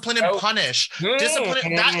 Discipline and Punish. Discipline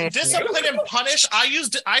and Punish.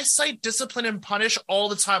 I cite Discipline and Punish all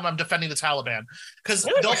the time. I'm defending the Taliban because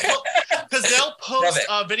they'll post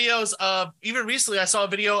videos of. Even recently, I saw a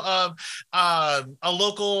video of a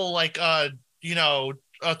local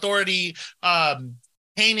authority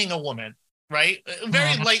caning a woman. Right,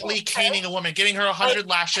 very lightly caning a woman, giving her 100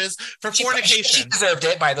 lashes for fornication. She deserved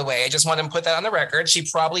it, by the way. I just want to put that on the record. She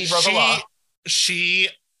probably broke the law. She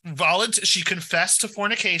confessed to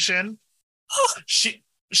fornication.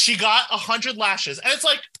 She got 100 lashes, and it's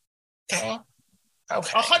like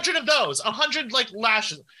 100 of those, 100 like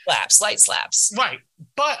lashes, light slaps, right?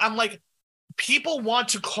 But I'm like, people want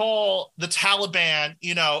to call the Taliban,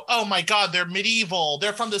 oh my God, they're medieval,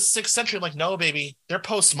 they're from the 6th century. I'm like, no, baby, they're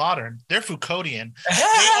postmodern, they're Foucauldian.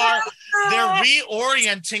 They're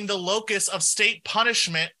reorienting the locus of state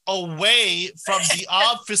punishment away from the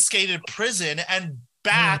obfuscated prison and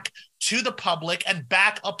back to the public and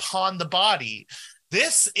back upon the body.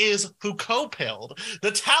 This is Foucault-pilled.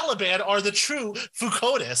 The Taliban are the true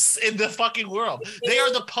Foucaultists in the fucking world. They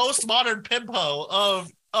are the postmodern pimpo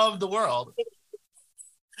of the world.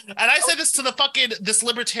 And I said this to this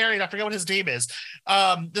libertarian, I forget what his name is.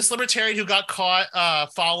 This libertarian who got caught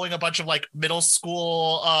following a bunch of like middle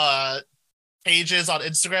school pages on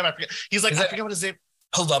Instagram. I forget. He's like, I forget what his name.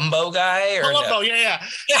 Palumbo guy or Palumbo, no? Yeah.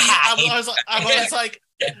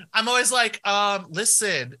 I'm always like,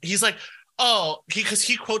 listen. He's like, because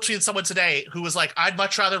he quote tweeted someone today who was like, I'd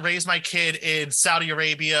much rather raise my kid in Saudi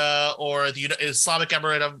Arabia or the Islamic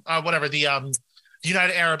Emirate of whatever, the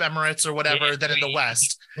United Arab Emirates or whatever than in the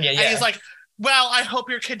West. And he's like, well, I hope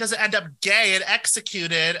your kid doesn't end up gay and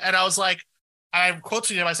executed. And I was like, I quote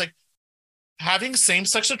tweeted him, I was like, having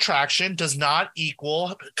same-sex attraction does not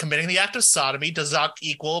equal committing the act of sodomy, does not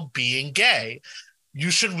equal being gay.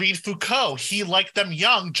 You should read Foucault. He liked them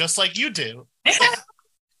young, just like you do.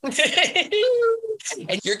 And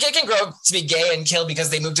your kid can grow up to be gay and killed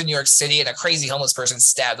because they moved to New York City and a crazy homeless person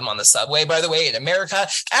stabbed them on the subway, by the way, in America,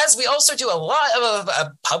 as we also do a lot of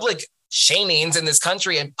public shamings in this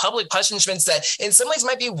country and public punishments that in some ways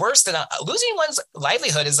might be worse than losing one's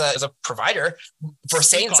livelihood as a provider for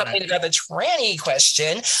saying something about the tranny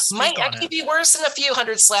question might actually be worse than a few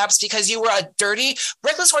hundred slaps because you were a dirty,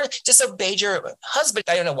 reckless one, disobeyed your husband.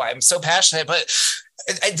 I don't know why I'm so passionate, but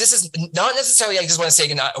this is not necessarily, I just want to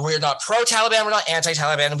say, we're not pro-Taliban, we're not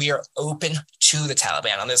anti-Taliban, we are open to the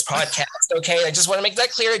Taliban on this podcast, okay? I just want to make that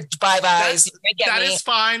clear. Bye-byes. That is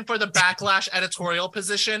fine for the backlash editorial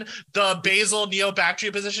position. The Basil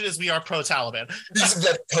neo-Bactria position is we are pro-Taliban.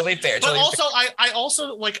 Totally fair. But also, I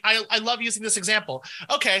also, like, I love using this example.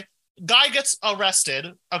 Okay, guy gets arrested,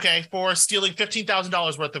 okay, for stealing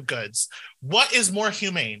 $15,000 worth of goods. What is more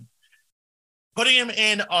humane? Putting him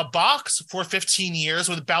in a box for 15 years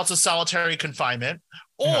with bouts of solitary confinement,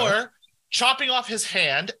 or chopping off his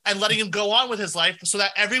hand and letting him go on with his life so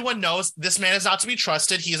that everyone knows this man is not to be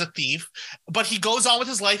trusted. He is a thief, but he goes on with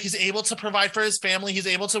his life. He's able to provide for his family. He's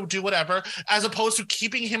able to do whatever, as opposed to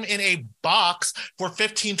keeping him in a box for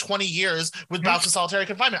 15, 20 years with bouts of solitary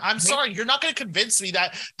confinement. I'm sorry, you're not going to convince me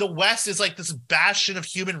that the West is like this bastion of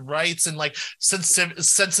human rights and like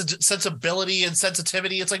sensibility and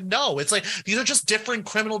sensitivity. It's like, no, it's like, these are just different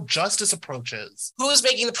criminal justice approaches. Who's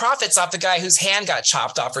making the profits off the guy whose hand got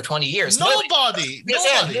chopped off for 20 years? Nobody.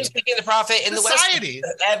 Who's making the profit in Society. The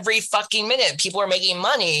West? Every fucking minute, people are making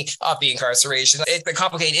money off the incarceration. It's a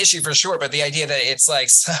complicated issue for sure, but the idea that it's like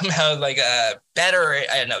somehow like better,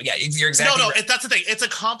 I don't know. Yeah, you're exactly right. That's the thing. It's a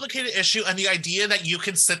complicated issue, and the idea that you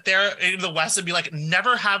can sit there in the West and be like,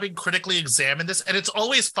 never having critically examined this, and it's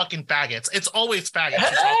always fucking faggots. It's always faggots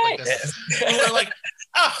who talk like this. Who are like,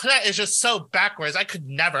 oh, that is just so backwards. I could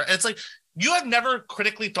never. It's like, you have never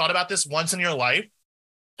critically thought about this once in your life,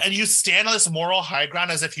 and you stand on this moral high ground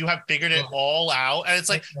as if you have figured it all out. And it's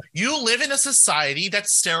like, you live in a society that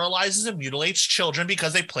sterilizes and mutilates children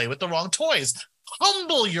because they play with the wrong toys.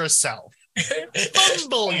 Humble yourself.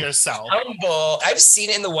 Humble yourself. Humble. I've seen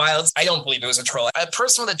it in the wilds. I don't believe it was a troll. A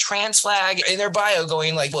person with a trans flag in their bio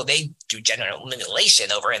going like, well, they do genital mutilation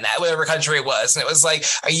over in that whatever country it was. And it was like,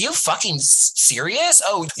 are you fucking serious?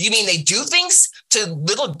 Oh, you mean they do things to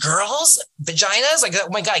little girls' vaginas? Like, oh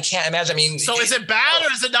my God, I can't imagine. I mean, so is it bad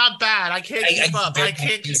or is it not bad? I can't keep up. I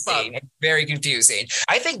can't keep up. Very confusing.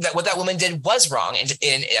 I think that what that woman did was wrong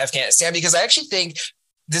in Afghanistan, because I actually think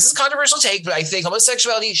this is a controversial take, but I think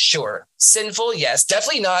homosexuality, sure. Sinful, yes.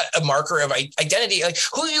 Definitely not a marker of identity. Like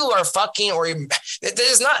who you are fucking, or that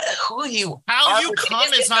is not who you are. How you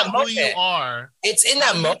come is not who you are. It's in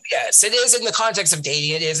that moment. Yes, it is in the context of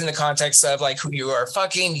dating. It is in the context of like who you are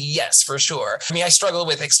fucking. Yes, for sure. I mean, I struggle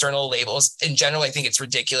with external labels. In general, I think it's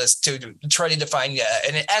ridiculous to try to define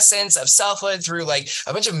an essence of selfhood through like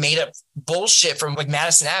a bunch of made up bullshit from like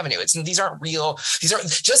Madison Avenue. These aren't real. These aren't,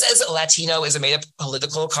 just as Latino is a made up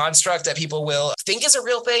political construct that people will think is a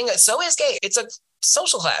real thing, so is gay. It's a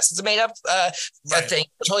social class. It's a made up thing.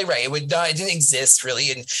 Totally right. It didn't exist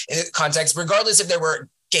really in context, regardless if there were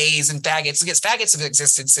gays and faggots. Because faggots have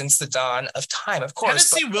existed since the dawn of time, of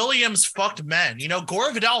course. Tennessee Williams fucked men.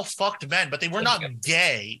 Gore Vidal fucked men, but they were not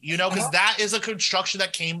gay. Because that is a construction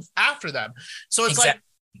that came after them. So it's like.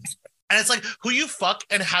 And it's like, who you fuck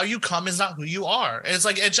and how you come is not who you are. And it's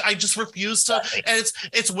like, I just refuse to. And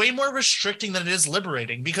it's way more restricting than it is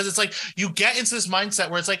liberating, because it's like you get into this mindset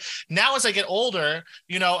where it's like, now as I get older,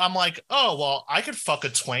 I'm like, oh, well, I could fuck a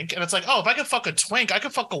twink. And it's like, oh, if I could fuck a twink, I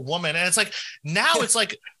could fuck a woman. And it's like, now it's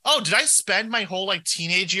like, oh, did I spend my whole like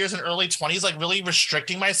teenage years and early 20s like really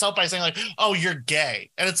restricting myself by saying like, oh, you're gay?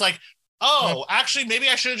 And it's like, oh, actually, maybe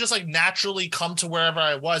I should have just like naturally come to wherever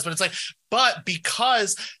I was. But it's like, but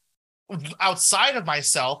because outside of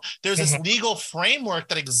myself, there's this legal framework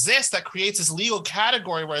that exists that creates this legal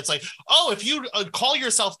category where it's like, oh, if you call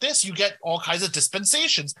yourself this, you get all kinds of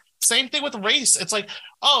dispensations. Same thing with race. It's like,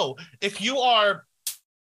 oh, if you are,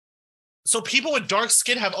 so people with dark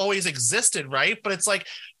skin have always existed, right? But it's like,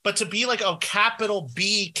 but to be like a capital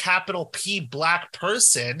B, capital P Black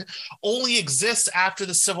person only exists after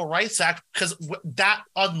the Civil Rights Act, because that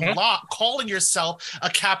calling yourself a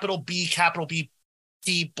capital B, capital B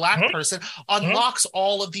Black person unlocks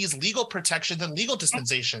all of these legal protections and legal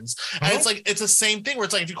dispensations. And it's like, it's the same thing where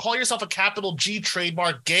it's like, if you call yourself a capital G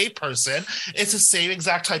trademark gay person, it's the same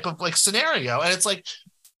exact type of like scenario. And it's like,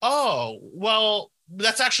 oh, well,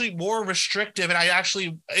 that's actually more restrictive. And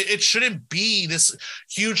it shouldn't be this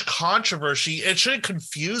huge controversy. It shouldn't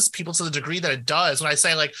confuse people to the degree that it does. When I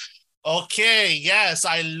say like, okay, yes,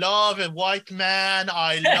 I love a white man.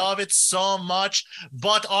 I love it so much,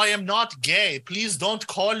 but I am not gay. Please don't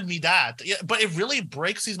call me that. Yeah, but it really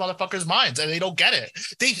breaks these motherfuckers' minds, and they don't get it.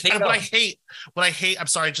 What I hate, I'm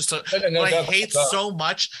sorry, what I hate so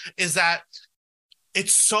much is that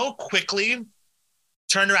it's so quickly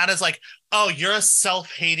turned around as like, oh, you're a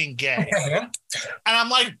self-hating gay. And I'm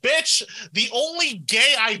like, bitch, the only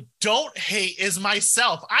gay I don't hate is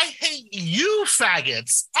myself. I hate you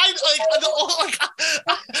faggots. I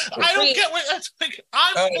don't get what that's like.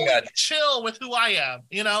 I'm chill with who I am,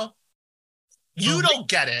 You don't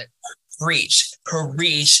get it. Preach.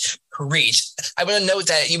 I want to note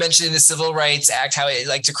that you mentioned in the Civil Rights Act how it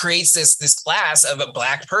like to creates this class of a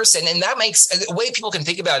Black person, and that makes a way people can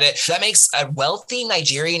think about it. That makes a wealthy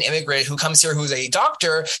Nigerian immigrant who comes here who's a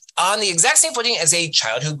doctor on the exact same footing as a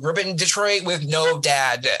child who grew up in Detroit with no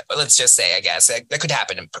dad. Let's just say, I guess that could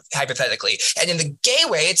happen hypothetically. And in the gay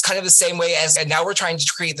way, it's kind of the same way as. And now we're trying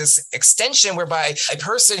to create this extension whereby a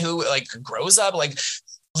person who like grows up like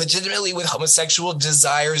legitimately with homosexual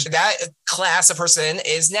desires. That class of person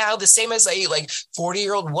is now the same as a like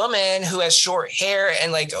 40-year-old woman who has short hair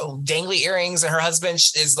and like dangly earrings, and her husband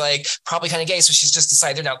is like probably kind of gay, so she's just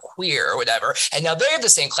decided they're now queer or whatever, and now they're the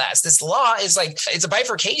same class. This law is like, it's a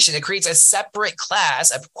bifurcation. It creates a separate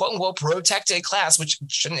class, a quote unquote protected class, which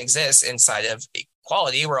shouldn't exist inside of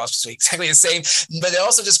equality. We're all supposed to be exactly the same, but it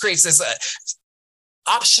also just creates this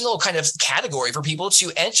optional kind of category for people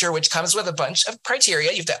to enter, which comes with a bunch of criteria.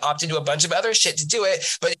 You have to opt into a bunch of other shit to do it,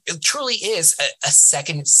 but it truly is a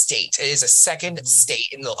second state. It is a second state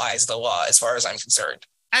in the eyes of the law, as far as I'm concerned.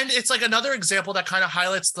 And it's like another example that kind of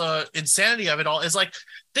highlights the insanity of it all is like,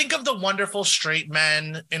 think of the wonderful straight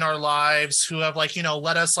men in our lives who have like, you know,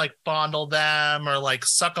 let us like fondle them or like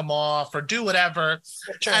suck them off or do whatever.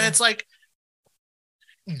 Sure. And it's like,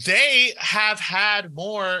 they have had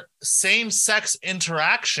more same-sex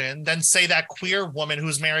interaction than, say, that queer woman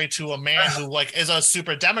who's married to a man who like is a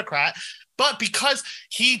super Democrat. But because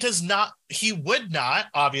he would not,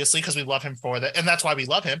 obviously, because we love him for that, and that's why we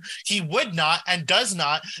love him, he would not and does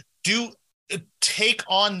not take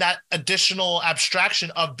on that additional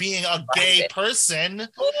abstraction of being a gay person,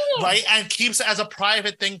 right? And keeps it as a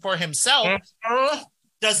private thing for himself.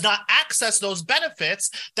 Does not access those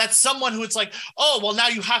benefits that someone who it's like, oh, well, now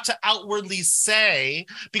you have to outwardly say,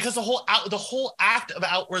 because the whole act of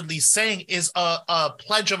outwardly saying is a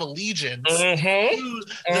pledge of allegiance to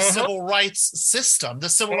the civil rights system, the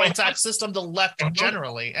Civil Rights Act system, the left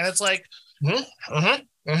generally. And it's like,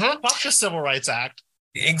 fuck the Civil Rights Act.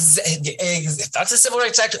 That's the Civil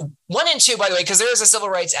Rights Act 1 and 2, by the way, because there is a Civil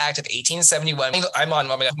Rights Act of 1871. I'm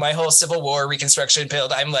on my whole Civil War Reconstruction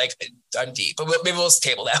build. I'm deep, but maybe we'll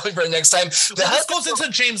table that one for next time. This goes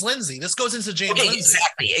into James Lindsay.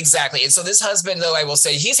 Exactly. And so this husband, though, I will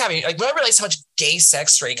say, he's having, like, when I realized how much gay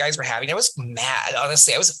sex straight guys were having, I was mad.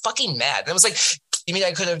 Honestly, I was fucking mad. I was like, you mean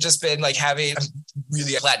I could have just been like having, I'm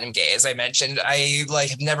really platinum gay, as I mentioned. I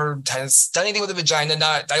like have never done anything with a vagina.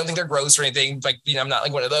 I don't think they're gross or anything. Like, you know, I'm not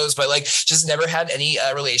like one of those, but like just never had any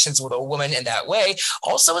relations with a woman in that way.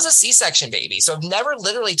 Also as a C-section baby. So I've never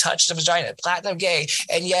literally touched a vagina, platinum gay.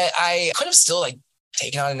 And yet I could have still like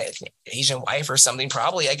taken on an Asian wife or something,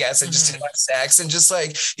 probably, I guess, and just didn't have sex and just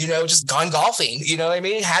like, you know, just gone golfing, you know what I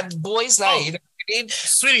mean? Had boys night, you know?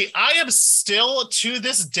 Sweetie, I am still to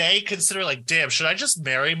this day considering like, damn, should I just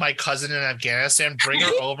marry my cousin in Afghanistan, bring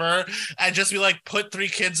her over and just be like, put 3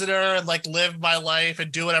 kids in her and like live my life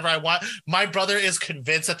and do whatever I want? My brother is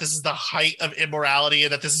convinced that this is the height of immorality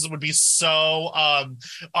and that would be so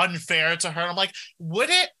unfair to her. I'm like, would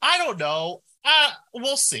it? I don't know.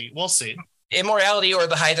 We'll see. Immorality or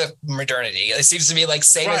the height of modernity. It seems to be like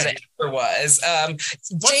same as it ever was.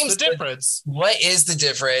 What's James, the difference? What is the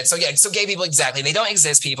difference? So yeah, so gay people, exactly. They don't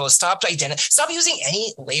exist, people. Stop using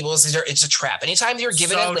any labels. It's a trap. Anytime you're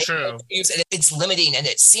given a label, it's limiting and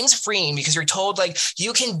it seems freeing because you're told like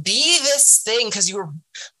you can be this thing because you were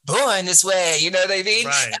born this way. You know what I mean?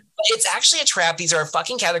 Right. It's actually a trap. These are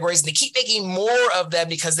fucking categories and they keep making more of them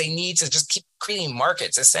because they need to just keep creating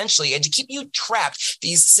markets essentially and to keep you trapped.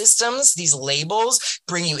 These systems, these labels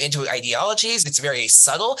bring you into ideologies. It's very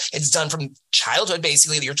subtle. It's done from childhood,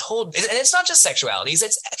 basically, that you're told. And it's not just sexualities.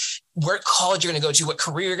 It's what college you're going to go to, what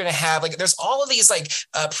career you're going to have. Like there's all of these like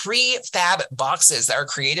prefab boxes that are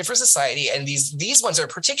created for society. And these ones are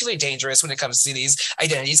particularly dangerous when it comes to these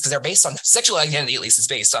identities because they're based on sexual identity, at least is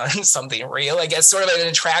based on something real, I guess, sort of an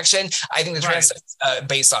attraction. I think the trans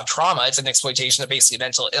based on trauma. It's an exploitation of basically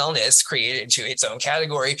mental illness created into its own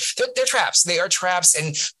category. They're traps. They are traps.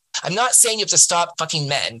 And I'm not saying you have to stop fucking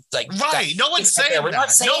men. Like, right. No one's saying that. We're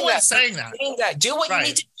not saying no one's saying that. Do what you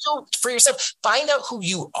need to do for yourself. Find out who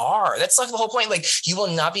you are. That's like the whole point. Like, you will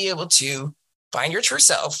not be able to find your true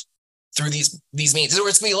self through these means. It's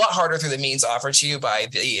going to be a lot harder through the means offered to you by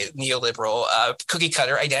the neoliberal cookie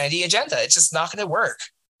cutter identity agenda. It's just not going to work.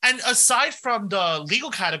 And aside from the legal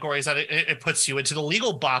categories that it puts you into, the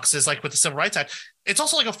legal boxes, like with the Civil Rights Act, it's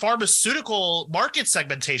also like a pharmaceutical market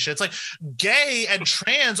segmentation. It's like gay and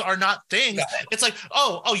trans are not things. It's like,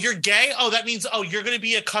 oh, you're gay. Oh, that means, you're going to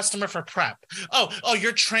be a customer for PrEP. Oh,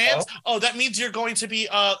 you're trans. Oh, that means you're going to be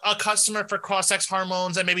a customer for cross-sex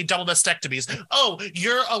hormones and maybe double mastectomies. Oh,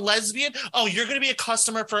 you're a lesbian. Oh, you're going to be a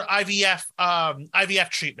customer for IVF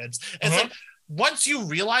treatments. It's like, once you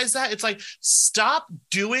realize that, it's like, stop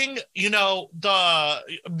doing, the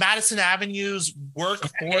Madison Avenue's work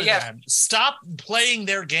for them. Stop playing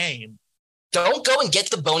their game. Don't go and get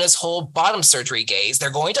the bonus hole bottom surgery gays.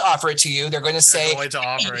 They're going to offer it to you. They're going to say, go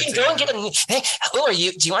and get them. Hey, who are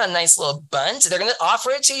you? Do you want a nice little bunt? They're going to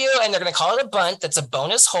offer it to you and they're going to call it a bunt. That's a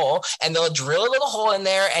bonus hole. And they'll drill a little hole in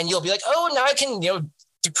there and you'll be like, oh, now I can,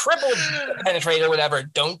 triple penetrate or whatever.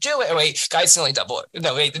 Don't do it. Oh, wait, guys can only double it.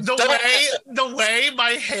 No, wait. The way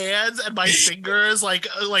my hands and my fingers like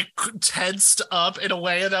tensed up in a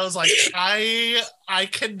way that I was like, I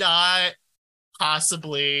cannot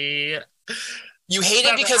possibly. You hate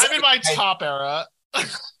it because I'm in my top era.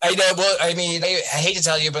 I know. Well, I mean, I hate to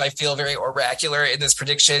tell you, but I feel very oracular in this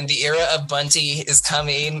prediction. The era of Bunty is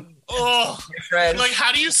coming. Oh, like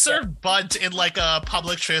how do you serve bunt in like a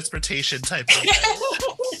public transportation type of way?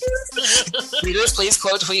 Readers, please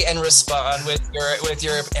quote, tweet, and respond with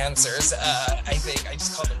your answers. I think I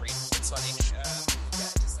just called them readers. It's funny.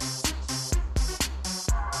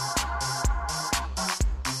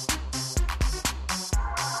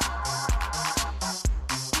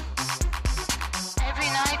 Every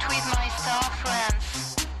night with my star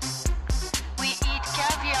friends, we eat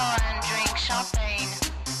caviar and drink champagne.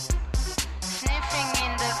 Sniffing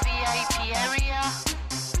in the VIP area,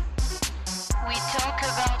 we talk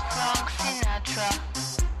about Frank Sinatra.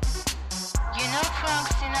 You know Frank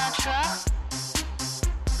Sinatra?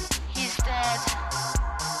 He's dead.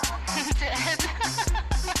 Dead.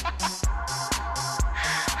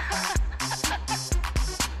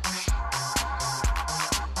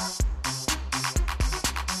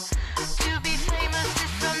 To be famous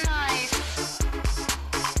is so nice.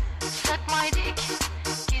 Suck my dick,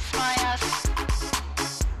 kiss my ass.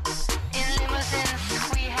 In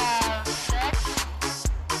limousines we have sex.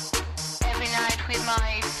 Every night with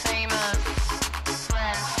my famous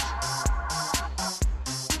friends.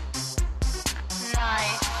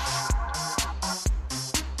 Nice.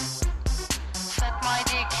 Suck my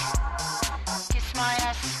dick, kiss my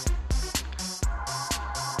ass.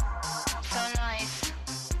 So nice.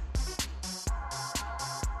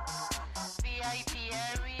 VIP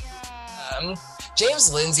area.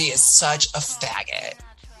 James Lindsay is such a faggot.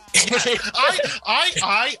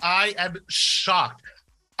 I am shocked.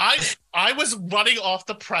 I was running off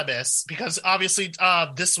the premise because obviously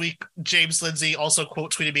this week James Lindsay also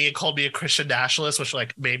quote tweeted me and called me a Christian nationalist, which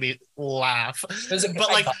like made me laugh. But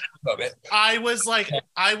like I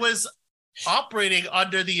was operating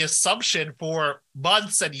under the assumption for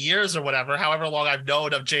months and years or whatever, however long I've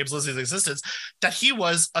known of James Lindsay's existence, that he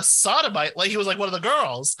was a sodomite, like he was like one of the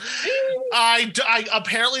girls. I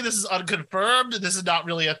apparently this is unconfirmed. This is not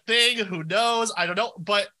really a thing. Who knows? I don't know,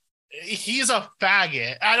 but he's a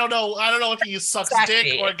faggot. I don't know if he sucks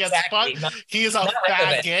dick or gets fucked. He's a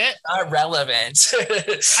faggot. Not relevant.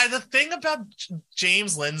 And the thing about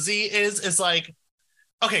James Lindsay is like,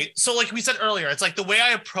 okay, so like we said earlier, it's like the way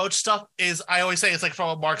I approach stuff is I always say it's like from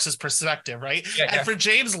a Marxist perspective, right? And for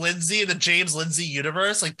James Lindsay, the James Lindsay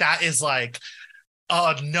universe, like that is like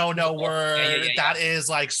a no word. That is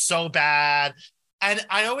like so bad. And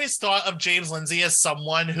I always thought of James Lindsay as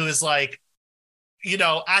someone who is like, you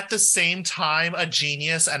know, at the same time a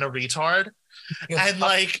genius and a retard. And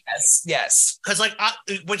like yes, because like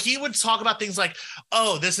when he would talk about things like,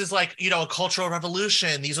 oh, this is like, you know, a cultural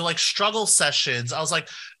revolution, these are like struggle sessions, I was like,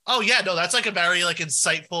 oh yeah, no, that's like a very like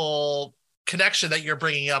insightful connection that you're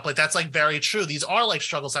bringing up. Like that's like very true, these are like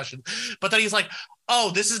struggle sessions. But then he's like,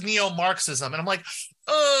 oh, this is neo-Marxism, and I'm like,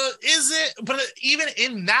 is it? But even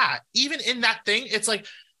in that thing, it's like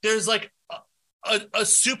there's like a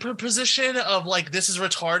superposition of like this is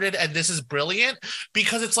retarded and this is brilliant,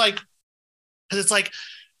 because it's like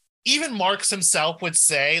even Marx himself would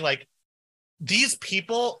say like these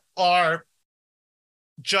people are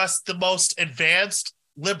just the most advanced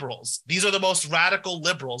liberals. These are the most radical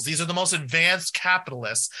liberals. These are the most advanced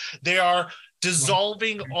capitalists. They are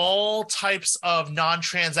dissolving all types of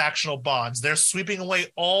non-transactional bonds. They're sweeping away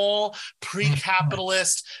all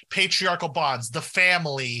pre-capitalist patriarchal bonds, the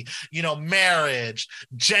family, you know, marriage,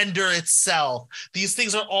 gender itself. These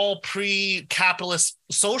things are all pre-capitalist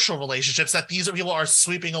social relationships that these people are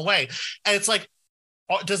sweeping away. And it's like,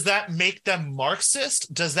 does that make them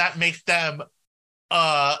Marxist? Does that make them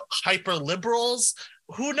hyper liberals?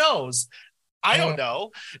 Who knows? I don't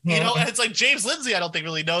know, you know, and it's like James Lindsay, I don't think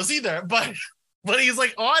really knows either, but he's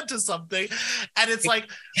like on to something. And it's like,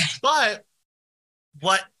 but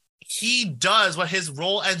what he does, what his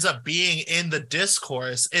role ends up being in the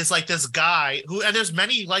discourse is like this guy who, and there's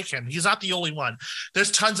many like him, he's not the only one.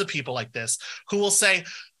 There's tons of people like this who will say,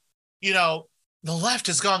 you know, the left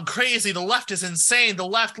has gone crazy. The left is insane. The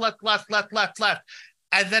left.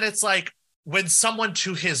 And then it's like when someone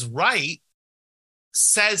to his right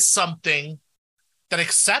says something that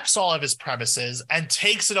accepts all of his premises and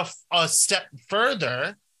takes it a step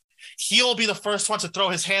further, he'll be the first one to throw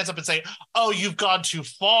his hands up and say, oh, you've gone too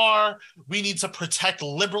far. We need to protect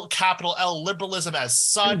liberal, capital L, liberalism as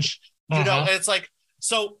such. You know, and it's like,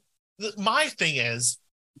 so my thing is,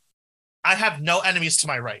 I have no enemies to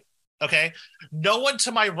my right. Okay. No one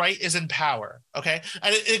to my right is in power. Okay.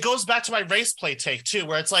 And it goes back to my race play take too,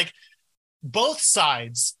 where it's like both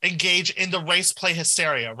sides engage in the race play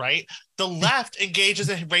hysteria, right? The left engages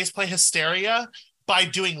in race play hysteria by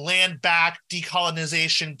doing land back,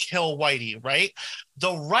 decolonization, kill whitey, right?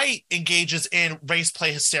 The right engages in race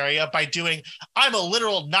play hysteria by doing, I'm a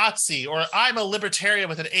literal Nazi, or I'm a libertarian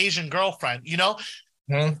with an Asian girlfriend, you know?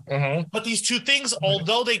 Mm-hmm. But these two things,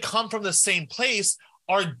 although they come from the same place,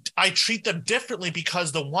 I treat them differently,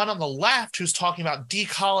 because the one on the left who's talking about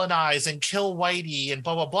decolonize and kill whitey and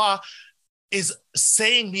blah, blah, blah, is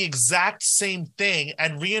saying the exact same thing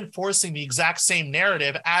and reinforcing the exact same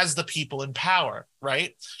narrative as the people in power,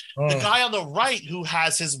 right? The guy on the right who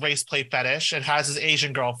has his race play fetish and has his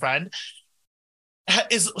Asian girlfriend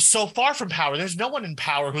is so far from power. There's no one in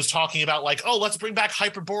power who's talking about like, oh, let's bring back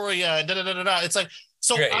Hyperborea and da-da-da-da-da. It's like,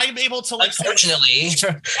 so right. I'm able to like,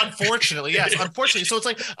 unfortunately, yes, unfortunately. So it's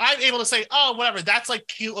like, I'm able to say, oh, whatever, that's like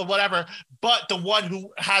cute or whatever. But the one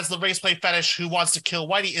who has the race play fetish who wants to kill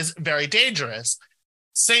whitey is very dangerous.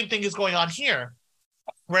 Same thing is going on here,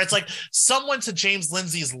 where it's like someone to James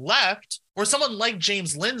Lindsay's left, or someone like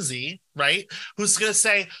James Lindsay, right, who's going to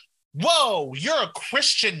say, whoa, you're a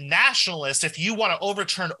Christian nationalist if you want to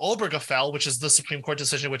overturn Obergefell, which is the Supreme Court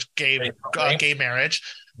decision which gave gay marriage,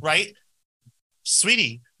 right?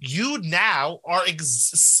 Sweetie, you now are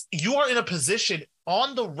you are in a position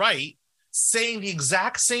on the right saying the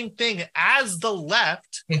exact same thing as the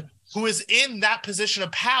left, who is in that position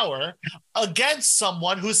of power, against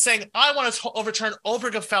someone who's saying, I want to overturn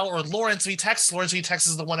Obergefell or Lawrence v. Texas. Lawrence v.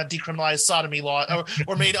 Texas is the one that decriminalized sodomy law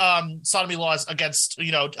or made sodomy laws against,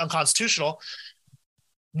 unconstitutional.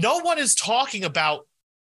 No one is talking about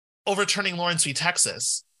overturning Lawrence v.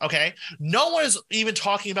 Texas. Okay, no one is even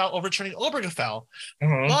talking about overturning Obergefell,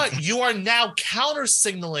 but you are now counter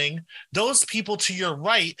signaling those people to your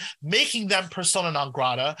right, making them persona non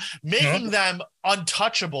grata, making them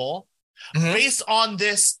untouchable, based on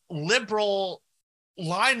this liberal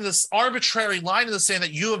line, this arbitrary line in the sand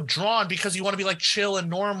that you have drawn because you want to be like chill and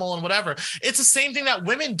normal and whatever. It's the same thing that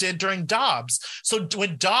women did during Dobbs. So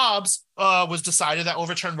when Dobbs was decided that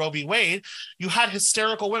overturned Roe v. Wade, you had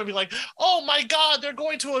hysterical women be like, oh my God, they're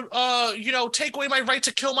going to, take away my right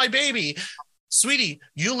to kill my baby. Sweetie,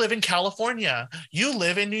 you live in California. You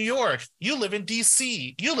live in New York. You live in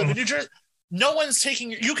DC. You live in New Jersey. No one's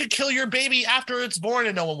taking, you could kill your baby after it's born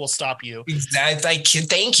and no one will stop you. Exactly.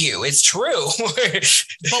 Thank you. It's true.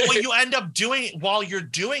 But what you end up doing while you're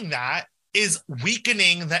doing that is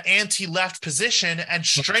weakening the anti-left position and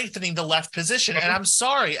strengthening the left position. And I'm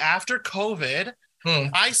sorry, after COVID,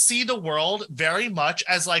 I see the world very much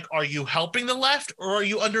as like, are you helping the left or are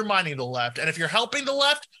you undermining the left? And if you're helping the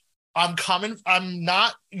left, I'm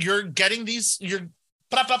not, you're getting you're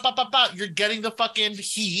getting the fucking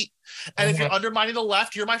heat. And if you're undermining the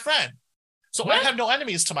left, you're my friend. So I have no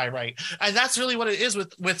enemies to my right. And that's really what it is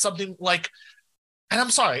with something like, and I'm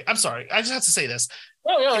sorry. I just have to say this.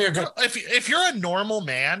 Oh, you're good. If you're a normal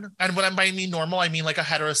man, and when I mean normal, I mean like a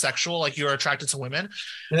heterosexual, like you're attracted to women.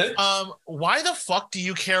 Why the fuck do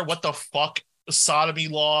you care what the fuck sodomy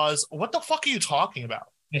laws? What the fuck are you talking about?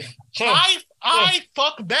 I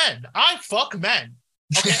fuck men. I fuck men.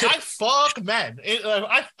 Okay, I fuck men.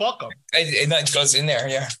 I fuck them. And that goes in there,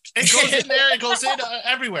 yeah. It goes in there. It goes in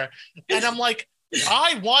everywhere. And I'm like,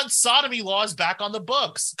 I want sodomy laws back on the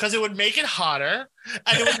books because it would make it hotter,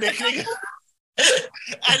 and it would make it,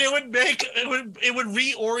 and it would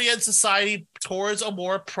reorient society towards a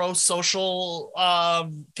more pro-social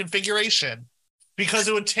configuration. Because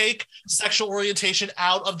it would take sexual orientation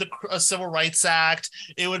out of the Civil Rights Act.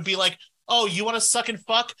 It would be like, oh, you want to suck and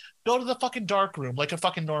fuck? Go to the fucking dark room like a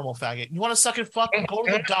fucking normal faggot. You want to suck and fuck? Go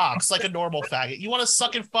to the docks like a normal faggot. You want to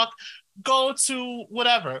suck and fuck? Go to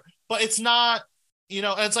whatever. But it's not, and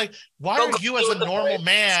it's like, why are you as a normal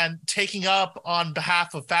man taking up on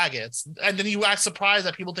behalf of faggots? And then you act surprised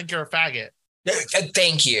that people think you're a faggot.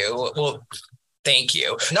 Thank you. Well, thank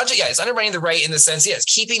you. Not just, it's undermining the right in the sense, yes,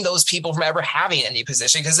 keeping those people from ever having any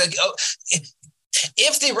position. Because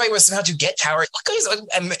if the right was somehow to get power, what is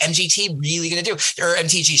MGT really going to do? Or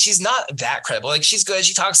MTG? She's not that credible. Like, she's good.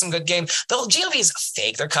 She talks some good game. The whole GOP is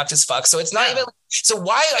fake. They're cucked as fuck. So it's not even. So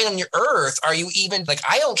why on your earth are you even like?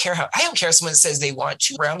 I don't care if someone says they want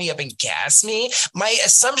to round me up and gas me. My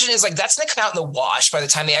assumption is like that's going to come out in the wash by the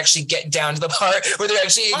time they actually get down to the part where they're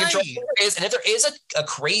actually in control. And if there is a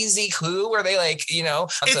crazy coup where they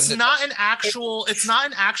it's not an actual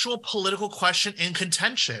political question in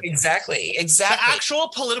contention. Exactly. The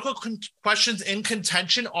actual political questions in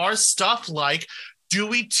contention are stuff like, Do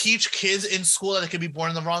we teach kids in school that they can be born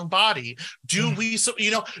in the wrong body? Do we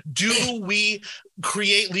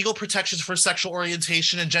create legal protections for sexual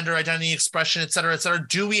orientation and gender identity expression, et cetera, et cetera?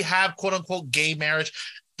 Do we have quote unquote gay marriage?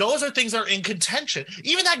 Those are things that are in contention.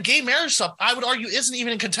 Even that gay marriage stuff, I would argue, isn't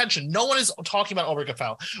even in contention. No one is talking about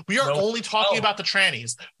Obergefell. We are only talking about the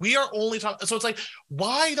trannies. We are only talking. So it's like,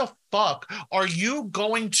 why the fuck are you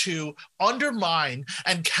going to undermine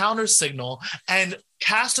and counter signal and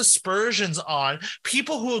cast aspersions on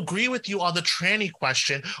people who agree with you on the tranny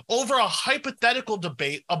question over a hypothetical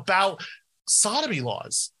debate about sodomy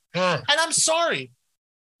laws? And I'm sorry.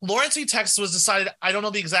 Lawrence v. Texas was decided, I don't know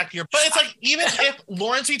the exact year, but it's like, even if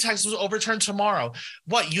Lawrence v. Texas was overturned tomorrow,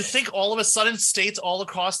 what, you think all of a sudden states all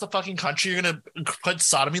across the fucking country are going to put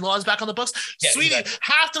sodomy laws back on the books? Yeah, sweetie, exactly.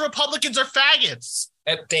 Half the Republicans are faggots.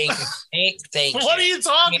 Thank you. What are you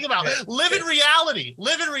talking about? Live in reality.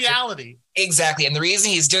 Live in reality. Exactly. And the reason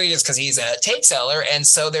he's doing it is because he's a tape seller. And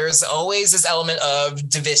so there's always this element of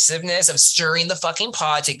divisiveness, of stirring the fucking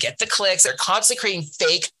pot to get the clicks. They're constantly creating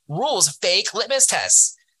fake rules, fake litmus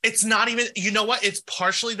tests. It's not even, you know what? It's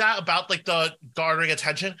partially that about like the garnering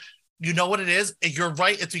attention. You know what it is? You're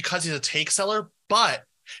right. It's because he's a take seller, but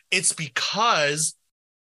it's because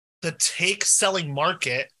the take selling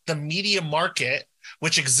market, the media market,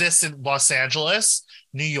 which exists in Los Angeles,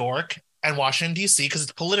 New York, and Washington, D.C., because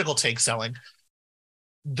it's political take selling,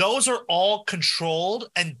 those are all controlled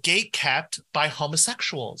and gate kept by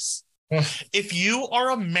homosexuals. If you are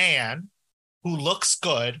a man who looks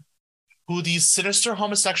good, who these sinister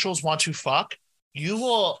homosexuals want to fuck, you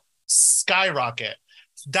will skyrocket.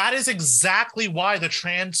 That is exactly why the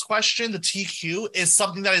trans question, the TQ, is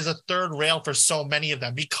something that is a third rail for so many of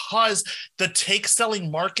them, because the take-selling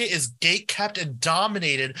market is gate-kept and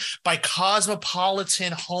dominated by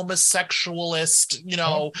cosmopolitan, homosexualist,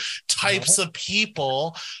 types of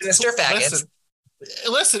people. Mr. Faggots.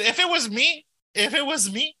 Listen, if it was me,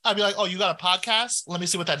 I'd be like, oh, you got a podcast? Let me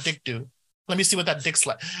see what that dick do. Let me see what that dick's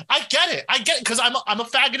like. I get it, because I'm a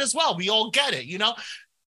faggot as well. We all get it,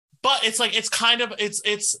 But it's like,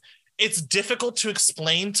 it's difficult to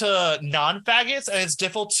explain to non-faggots, and it's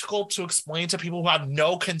difficult to explain to people who have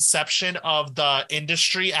no conception of the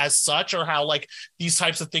industry as such, or how like these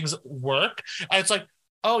types of things work. And it's like,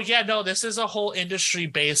 oh yeah, no, this is a whole industry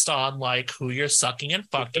based on like who you're sucking and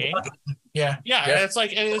fucking. Yeah. And it's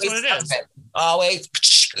like, it is what it is. Always,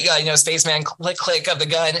 spaceman click of the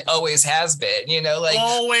gun, always has been,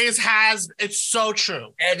 always has. It's so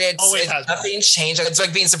true. And it's nothing changed. It's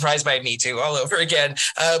like being surprised by Me Too all over again.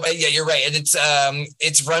 Yeah, you're right. And it's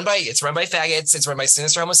run by faggots. It's run by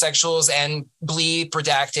sinister homosexuals and bleep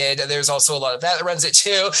redacted. There's also a lot of that runs it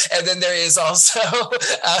too. And then there is also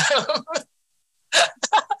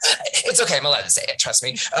it's okay. I'm allowed to say it. Trust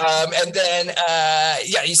me. And then,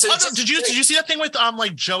 did you see that thing with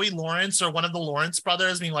like Joey Lawrence or one of the Lawrence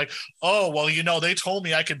brothers being like, oh, well, they told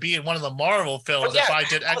me I could be in one of the Marvel films if I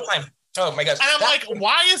did. Oh my God. And I'm like,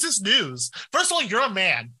 why is this news? First of all, you're a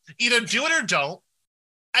man. Either do it or don't.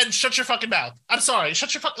 And shut your fucking mouth. I'm sorry.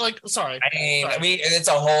 Shut your sorry. I mean, it's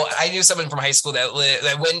a whole. I knew someone from high school that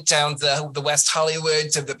went down the West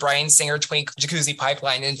Hollywood to the Bryan Singer Twink Jacuzzi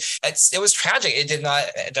pipeline, and it was tragic. It did not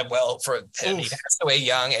end up well for him. He passed away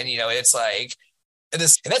young, and it's like and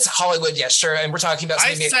that's Hollywood. Yeah, sure. And we're talking about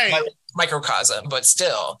microcosm, but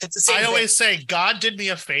still, it's the same. I always say God did me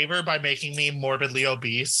a favor by making me morbidly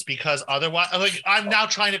obese, because otherwise, like, I'm now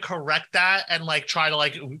trying to correct that and like try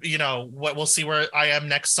to what we'll see where I am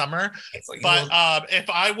next summer. But if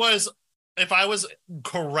I was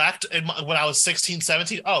correct when I was 16,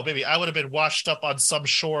 17, oh baby, I would have been washed up on some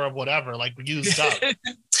shore of whatever, like used up.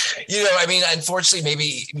 I mean, unfortunately,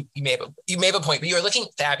 maybe you may have a point, but you are looking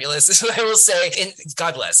fabulous, is what I will say. And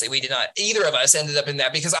God bless it. We did not, either of us ended up in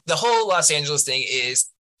that, because the whole Los Angeles thing is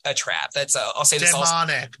a trap. That's I'll say this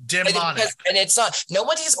demonic. And it's not,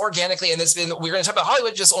 nobody's organically, and we're going to talk about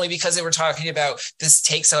Hollywood just only because they were talking about this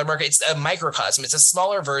take seller market. It's a microcosm. It's a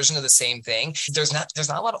smaller version of the same thing. There's not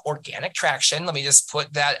a lot of organic traction. Let me just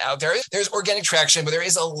put that out there. There's organic traction, but there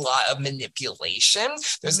is a lot of manipulation. And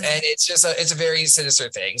it's just it's a very sinister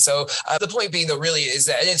thing. So the point being, though, really is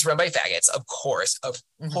that it's run by faggots, of course.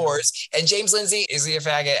 And James Lindsay, is he a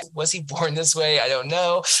faggot? Was he born this way? I don't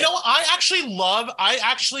know. I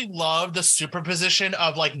actually love the superposition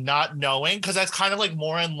of like not knowing, because that's kind of like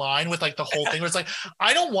more in line with like the whole thing where it's like,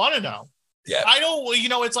 I don't want to know. Yeah. I don't,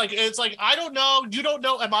 it's like, I don't know. You don't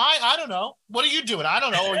know. I don't know. What are you doing? I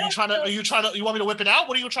don't know. You want me to whip it out?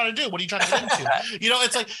 What are you trying to do? What are you trying to get into?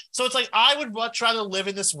 It's like, I would much rather live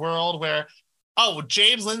in this world where, oh,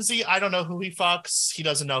 James Lindsay, I don't know who he fucks. He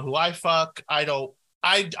doesn't know who I fuck. I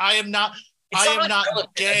am not. I am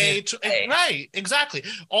not gay. Right, exactly.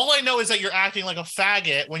 All I know is that you're acting like a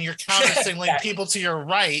faggot when you're counter-signaling people to your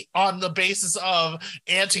right on the basis of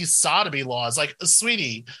anti-sodomy laws. Like,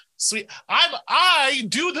 sweetie, I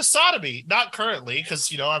do the sodomy, not currently,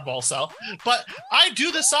 because, I'm ball-cell, but I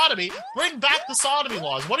do the sodomy. Bring back the sodomy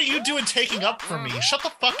laws. What are you doing taking up for me? Shut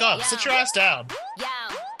the fuck up. Sit your ass down.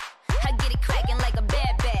 I get it cracking like a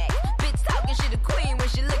bad bag. Bitch talking shit a queen when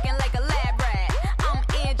she looking like a lab rat. I'm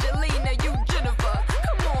Angelina, you Jennifer.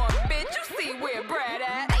 Come on, bitch, you see where Brad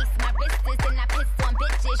at? Ice my wrists and I piss on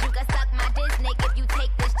bitches. You can suck my Disney if you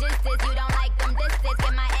take this justice. You don't like them disses,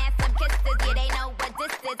 give my ass some kisses. Yeah, they know what this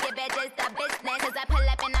is, your bitch is the business. Cause I pull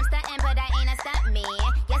up and I'm stunting, but I ain't a stunt man.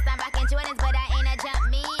 Yes, I'm rocking Jordans, but I ain't a jump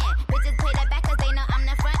man. Bitches play the back cause they know I'm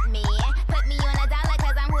the front man. Put me on $1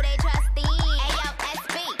 cause I'm who they trust in. Ayo,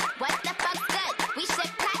 SB, what the fuck's good? We ship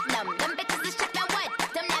platinum, them bitches is shipping wood.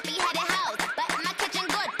 Them nappy headed hoes, but my kitchen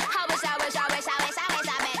good. I wish I bitch would.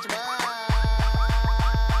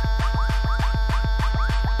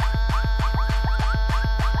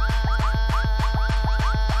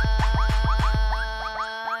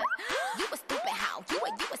 You a stupid hoe.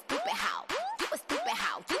 You a stupid hoe. You a stupid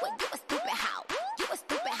hoe. You a stupid hoe. You a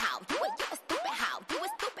stupid hoe. You a stupid hoe. You a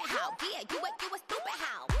stupid hoe. Yeah, you a stupid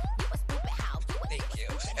hoe. You a stupid hoe. Thank you.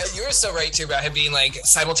 You were so right too about him being like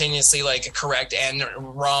simultaneously like correct and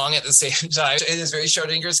wrong at the same time. It is very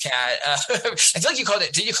Schrodinger's cat. I feel like you called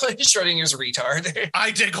it. Did you call it Schrodinger's retard?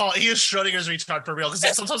 I did call it. He is Schrodinger's retard for real.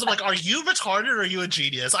 Because sometimes I'm like, are you retarded or are you a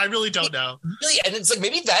genius? I really don't know. Really, and it's like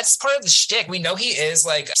maybe that's part of the shtick. We know he is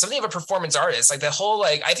like something of a performance artist. Like the whole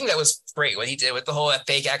like I think that was great what he did with the whole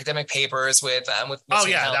fake academic papers with oh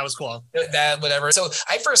yeah, that was cool. That whatever. So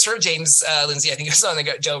I first heard James Lindsay. I think it was on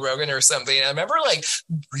the Joe Rogan or something. And I remember like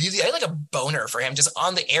really, I had like a boner for him just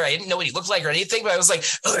on the air. I didn't know what he looked like or anything, but I was like,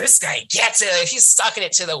 oh, this guy gets it. He's sucking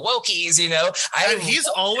it to the wokies, And he's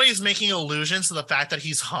always making allusions to the fact that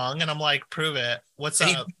he's hung, and I'm like, prove it. What's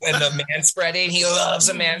up? And the man spreading. He loves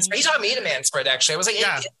a man spread. He taught me to man spread. Actually, I was like,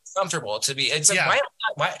 it's comfortable to be. It's like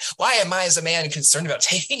why am I as a man concerned about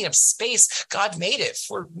taking up space? God made it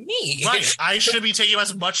for me. Right. I should be taking up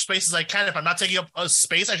as much space as I can. If I'm not taking up a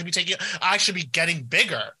space, I should be getting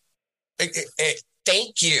bigger.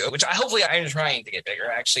 Thank you. Which hopefully I'm trying to get bigger.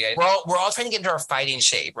 Actually, we're all trying to get into our fighting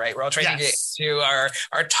shape, right? We're all trying to get to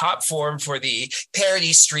our top form for the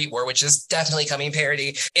parody street war, which is definitely coming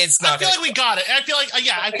parody. It's not. I feel like we got it. I feel like we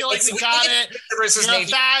got it. You're a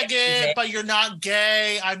faggot, but you're not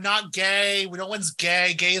gay. I'm not gay. No one's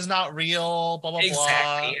gay. Gay is not real. Blah blah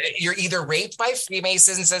blah. You're either raped by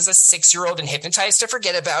Freemasons as a 6-year-old and hypnotized to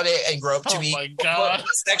forget about it and grow up to be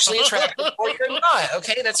sexually attractive, or you're not.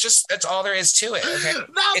 Okay, that's all there is to it. Okay.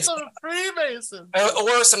 Not the Freemasons.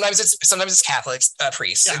 Or sometimes it's Catholics,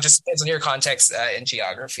 priests. Yeah. It just depends on your context and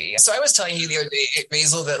geography. So I was telling you the other day,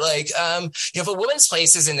 Basil, that like if a woman's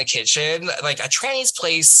place is in the kitchen, like a tranny's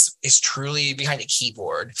place is truly behind a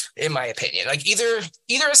keyboard, in my opinion. Like either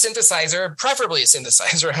a synthesizer, preferably a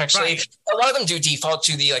synthesizer. Actually, right. A lot of them do default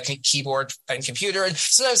to the like keyboard and computer, and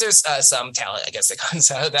sometimes there's some talent, I guess, that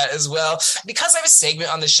comes out of that as well. Because I have a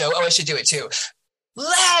segment on the show. Oh, I should do it too.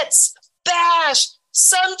 Let's bash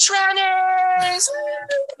some trannies!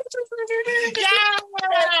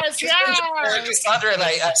 Yes! Cassandra and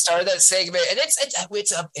I started that segment, and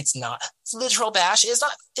it's not literal bash. It's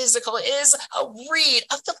not physical. It is a read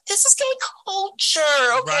of this is gay culture.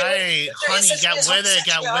 Okay, right, honey, get with it.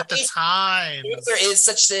 Get with the time. There is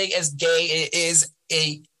such thing as gay. It is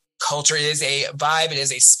a culture. It is a vibe. It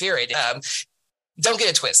is a spirit. Don't get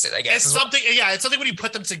it twisted, I guess. It's something when you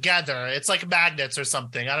put them together. It's like magnets or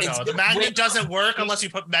something. I don't know. The magnet doesn't work unless you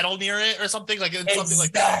put metal near it or something. Something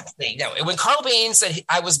like that. No, when Carl Bain said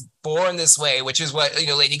I was born this way, which is what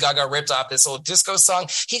Lady Gaga ripped off this old disco song,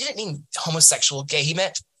 he didn't mean homosexual gay. He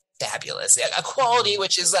meant fabulous. A quality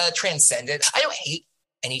which is transcendent. I don't hate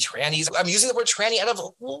any trannies. I'm using the word tranny out of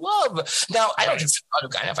love. Now, I don't consider a lot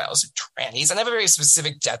of gynephiles trannies, and I have a very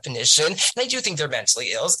specific definition, and I do think they're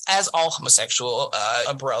mentally ill, as all homosexual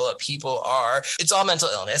umbrella people are. It's all mental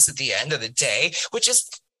illness at the end of the day, which is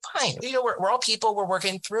fine. We're all people. We're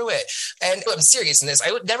working through it. And I'm serious in this.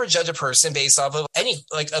 I would never judge a person based off of any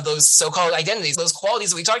of those so-called identities, those qualities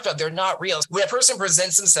that we talked about. They're not real. When a person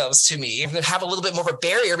presents themselves to me, I'm going to have a little bit more of a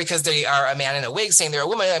barrier because they are a man in a wig saying they're a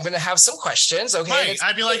woman. I'm going to have some questions. Okay. Right.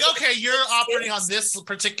 I'd be like, okay, you're operating on this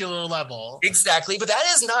particular level. Exactly. But that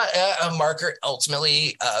is not a marker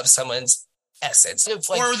ultimately of someone's essence.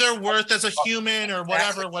 Or their worth as a human or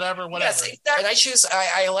whatever. Yes, exactly. And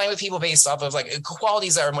I align with people based off of like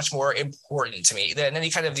qualities that are much more important to me than any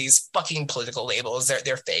kind of these fucking political labels.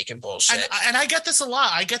 They're fake and bullshit. And I get this a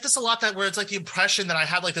lot. That where it's like the impression that I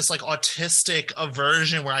have like this like autistic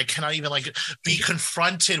aversion where I cannot even like be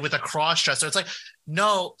confronted with a cross-dresser. It's like,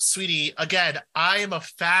 no, sweetie, again, I am a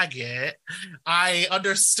faggot. I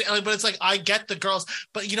understand, but it's like, I get the girls,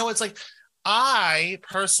 but it's like, I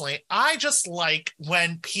personally, I just like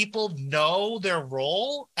when people know their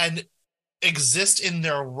role and exist in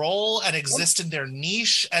their role and exist in their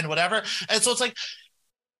niche and whatever. And so it's like,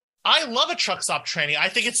 I love a truck stop tranny. I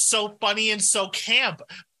think it's so funny and so camp,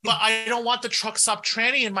 but I don't want the truck stop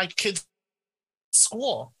tranny in my kids'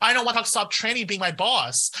 school. I don't want truck stop tranny being my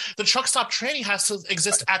boss. The truck stop tranny has to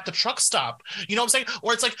exist at the truck stop. You know what I'm saying?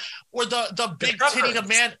 Or it's like, or the big titted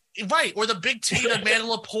man, right? Or the big titted man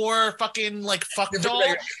Lepore fucking like fuck doll.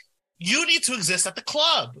 You need to exist at the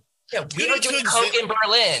club. Yeah, we are doing coke in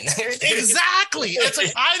Berlin. Exactly. It's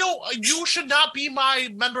like, you should not be my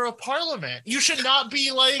member of parliament. You should not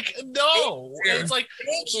be like, no. It's like,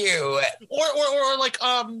 thank you. Or like,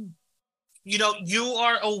 you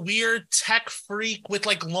are a weird tech freak with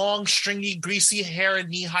like long, stringy, greasy hair and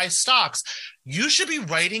knee-high socks. You should be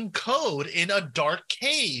writing code in a dark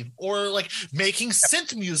cave or like making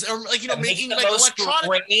synth music or like, making like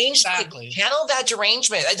electronic. Exactly. Channel that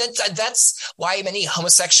derangement. That's why many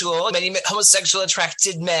homosexual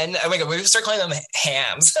attracted men, oh my God, we start calling them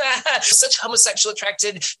hams. Such homosexual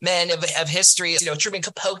attracted men of history, Truman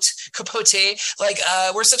Capote, like,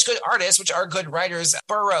 we're such good artists, which are good writers.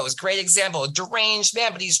 Burroughs, great example, deranged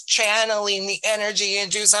man, but he's channeling the energy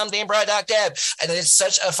into something productive. And it's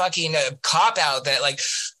such a fucking cop out that like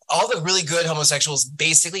all the really good homosexuals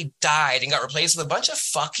basically died and got replaced with a bunch of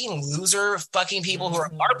fucking loser fucking people who are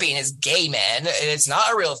LARPing as gay men. And it's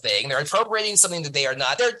not a real thing. They're appropriating something that they are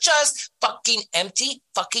not. They're just fucking empty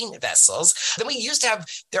fucking vessels. Then we used to have,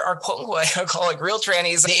 there are quote unquote, I call like real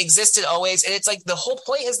trannies. They existed always. And it's like the whole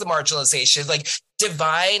point is the marginalization, like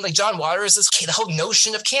divine, like John Waters, the whole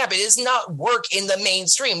notion of camp. It does not work in the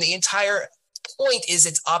mainstream. The entire point is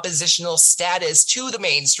its oppositional status to the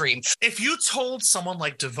mainstream. If you told someone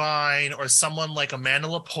like Divine or someone like Amanda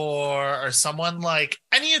Lepore or someone like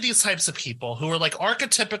any of these types of people who are like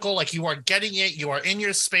archetypical, like you are getting it, you are in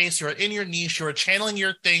your space, you are in your niche, you are channeling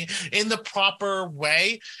your thing in the proper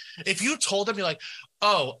way. If you told them, you're like,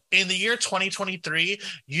 oh, in the year 2023,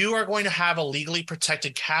 you are going to have a legally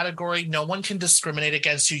protected category. No one can discriminate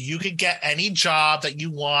against you. You can get any job that you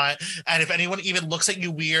want. And if anyone even looks at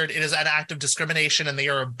you weird, it is an act of discrimination and they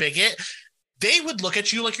are a bigot. They would look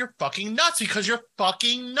at you like you're fucking nuts because you're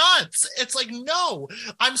fucking nuts. It's like, no,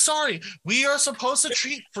 I'm sorry. We are supposed to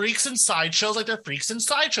treat freaks and sideshows like they're freaks and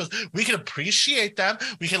sideshows. We can appreciate them.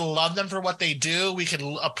 We can love them for what they do. We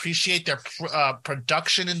can appreciate their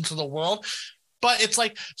production into the world. But it's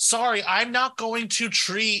like, sorry, I'm not going to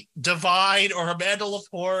treat Divine or Amanda Lepore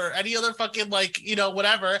or any other fucking like,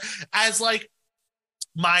 whatever as like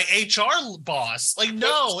my HR boss. Like,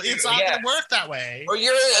 no, it's not going to work that way. Or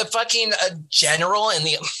you're a general in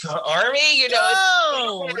the army,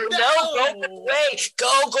 No, go away.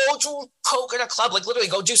 Go do coke in a club, like literally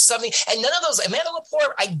go do something. And none of those, Amanda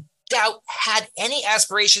Lepore, I doubt had any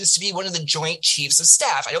aspirations to be one of the Joint Chiefs of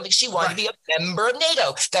Staff. I don't think she wanted to be a member of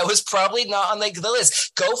NATO. That was probably not on like the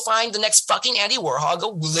list. Go find the next fucking Andy Warhol.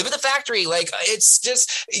 Go live in the factory. Like it's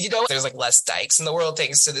just there's like less dykes in the world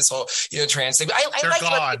thanks to this whole trans thing. But They're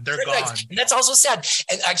gone. And that's also sad.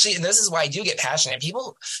 And actually, and this is why I do get passionate.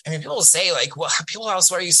 People will say like, well, people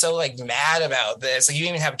also are you so like mad about this? Like you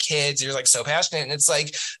don't even have kids. You're like so passionate, and it's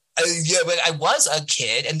like. Yeah, but I was a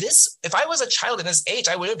kid, and if I was a child in this age,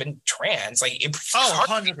 I would have been trans. Like, 100%.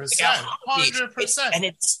 100%. And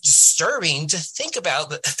it's disturbing to think about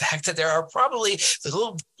the fact that there are probably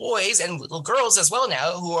little boys and little girls as well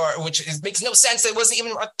now makes no sense. It wasn't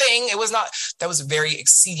even a thing. It was not. That was very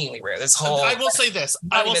exceedingly rare. This whole. I will say this.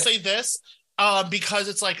 Because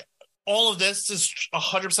it's like all of this is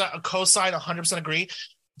 100% a cosign, 100% agree.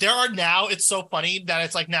 There are now, it's so funny that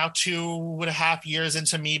it's like now 2.5 years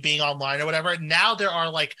into me being online or whatever. Now there are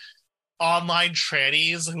like online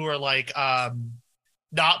trannies who are like,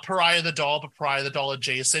 not Pariah the Doll, but Pariah the Doll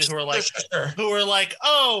adjacent, who are like,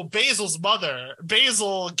 oh, Basil's mother.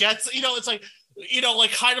 Basil gets, it's like,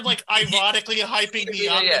 like kind of like ironically hyping me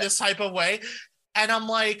up in this type of way. And I'm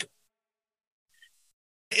like,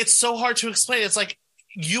 it's so hard to explain. It's like,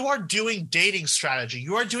 you are doing dating strategy.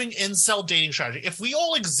 You are doing incel dating strategy. If we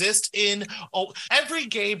all exist in every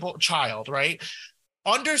gay child, right,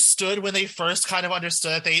 understood when they first kind of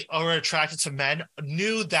understood that they are attracted to men,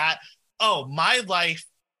 knew that, oh, my life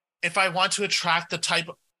if I want to attract the type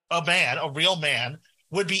of man, a real man,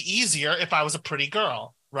 would be easier if I was a pretty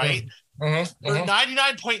girl, right? Mm-hmm. For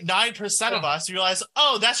 99.9% of us, you realize,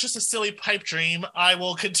 oh, that's just a silly pipe dream. I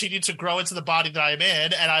will continue to grow into the body that I'm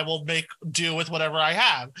in, and I will make do with whatever I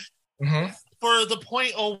have. Mm-hmm. For the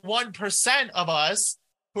 0.01% of us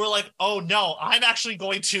who are like, oh no, I'm actually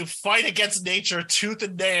going to fight against nature tooth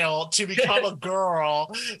and nail to become a girl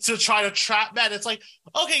to try to trap men. It's like,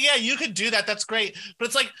 okay, yeah, you could do that. That's great. But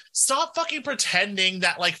it's like, stop fucking pretending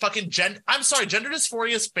that like fucking I'm sorry, gender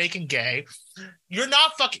dysphoria is fake and gay. You're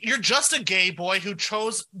not you're just a gay boy who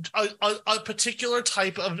chose a particular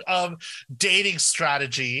type of dating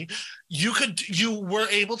strategy. You were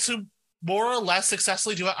able to more or less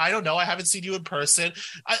successfully do it. I don't know. I haven't seen you in person.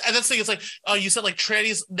 And that's the thing. It's like, you said like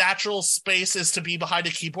tranny's natural space is to be behind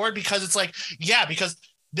a keyboard, because it's like, yeah, because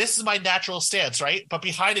this is my natural stance, right? But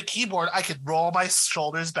behind a keyboard, I could roll my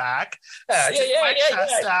shoulders back, my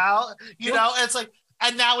chest out, you know. And it's like,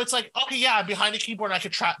 and now it's like, okay, yeah, I'm behind a keyboard and I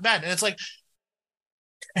could trap men. And it's like,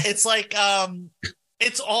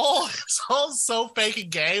 it's all so fake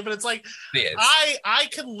and gay, but it's like, I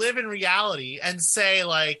can live in reality and say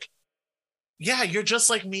like, yeah, you're just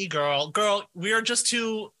like me, girl. We are just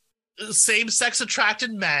two same-sex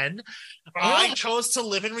attracted men. I chose to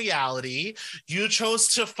live in reality. You chose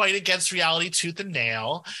to fight against reality tooth and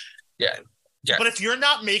nail. Yeah. But if you're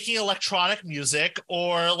not making electronic music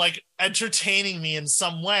or like entertaining me in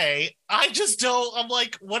some way, I just don't. I'm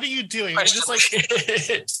like, what are you doing? You're just like, put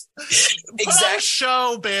on a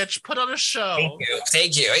show, bitch. Put on a show.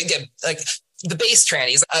 Thank you. Like, the base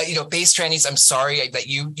trannies, base trannies, I'm sorry that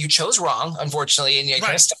you chose wrong, unfortunately, and you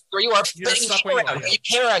kind of stuck where you are. But you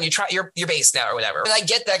came around, you try, you're base now or whatever. And I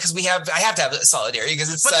get that, because I have to have solidarity,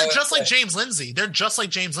 because it's. But they're just like James Lindsay. They're just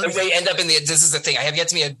like James Lindsay. They end up this is the thing. I have yet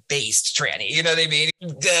to be a based tranny. You know what I mean?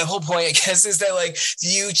 The whole point, I guess, is that like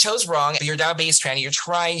you chose wrong. You're now base tranny.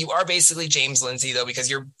 You are basically James Lindsay though,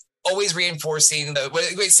 because you're always reinforcing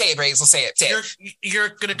say it, Briggs. We'll say it. You're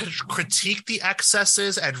going to critique the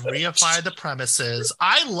excesses and reify the premises.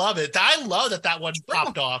 I love it. I love that one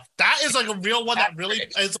popped off. That is like a real one that really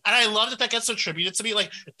is. And I love that gets attributed to me.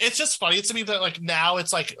 Like, it's just funny to me that like now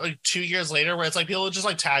it's like 2 years later where it's like people just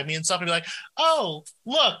like tag me and stuff and be like, oh,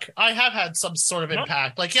 look, I have had some sort of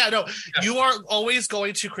impact. Like, yeah, no, you are always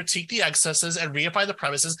going to critique the excesses and reify the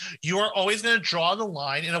premises. You are always going to draw the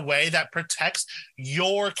line in a way that protects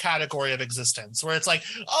your category of existence, where it's like,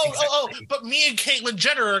 but me and Caitlyn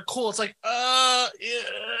Jenner are cool. It's like, yeah.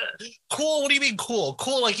 Cool. What do you mean cool?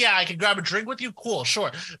 Cool, like, yeah, I can grab a drink with you. Cool,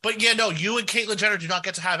 sure. But yeah, no, you and Caitlyn Jenner do not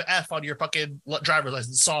get to have F on your fucking driver's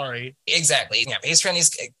license. Sorry. Exactly. Yeah, base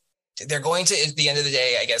trannies, they're going to, at the end of the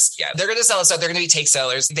day, I guess, yeah, they're going to sell us out. They're going to be take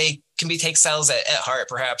sellers. They can be take sells at heart,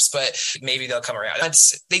 perhaps, but maybe they'll come around.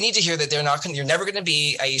 They need to hear that you're never going to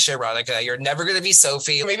be Aisha Erotica. You're never going to be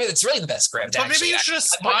Sophie. Maybe it's really the best grab. But maybe you should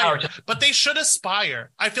aspire. But they should aspire.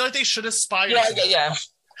 I feel like they should aspire. Yeah.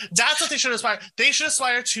 That's what they should aspire. They should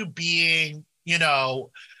aspire to being,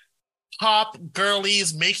 pop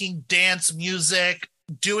girlies, making dance music,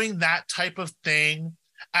 doing that type of thing,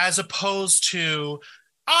 as opposed to,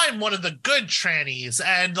 I'm one of the good trannies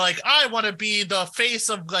and like I want to be the face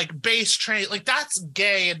of like base tranny. Like, that's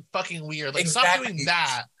gay and fucking weird. Like, stop doing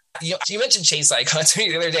that. You mentioned Chase Icon to me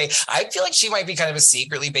the other day. I feel like she might be kind of a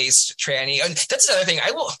secretly based tranny. And that's another thing.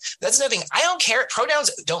 I don't care.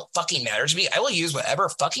 Pronouns don't fucking matter to me. I will use whatever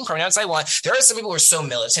fucking pronouns I want. There are some people who are so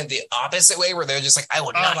militant the opposite way, where they're just like, I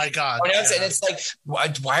will not. Oh my God. Pronouns. Yeah. And it's like,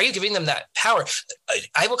 why are you giving them that power?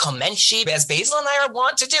 I will call men she, as Basil and I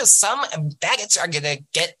want to do. Some faggots are going to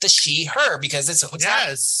get the she, her, because it's what's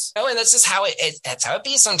happening. And that's just how that's how it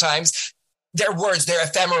be sometimes. They're words, they're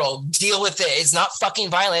ephemeral. Deal with it. It's not fucking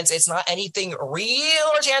violence. It's not anything real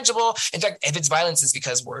or tangible. In fact, if it's violence, it's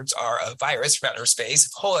because words are a virus from outer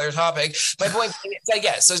space. Whole other topic. My point is, like,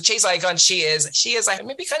 yeah, so Chase Icon, she is like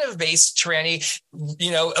maybe kind of a base tranny,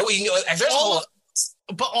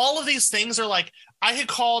 but all of these things are like, I could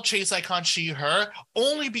call Chase Icon she, her,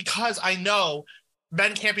 only because I know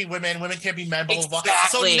men can't be women can't be men, blah, blah, blah.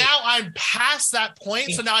 So now I'm past that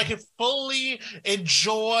point. So now I can fully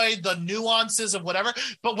enjoy the nuances of whatever.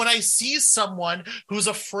 But when I see someone who's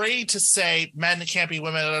afraid to say men can't be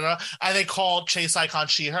women, and they call Chase Icon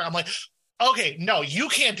she, her, I'm like, okay, no, you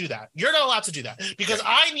can't do that. You're not allowed to do that, because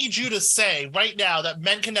I need you to say right now that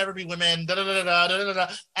men can never be women,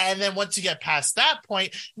 and then once you get past that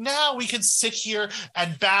point, now we can sit here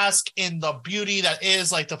and bask in the beauty that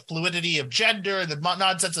is like the fluidity of gender and the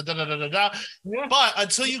nonsense of Yeah. But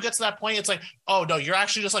until you get to that point, it's like, oh no, you're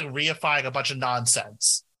actually just like reifying a bunch of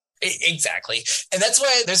nonsense. Exactly. And that's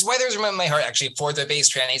why there's room in my heart actually for the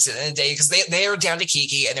base trannies at the end of the day, because they are down to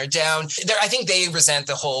Kiki and they're down there. I think they resent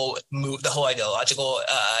the whole move, the whole ideological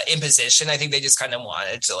imposition. I think they just kind of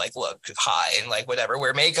wanted to like look high and like whatever,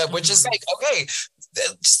 wear makeup, which is like, okay,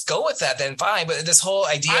 just go with that then, fine. But this whole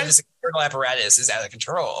idea of this external apparatus is out of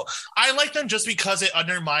control. I like them just because it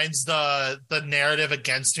undermines the narrative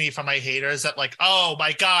against me from my haters that like, oh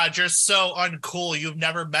my God, you're so uncool. You've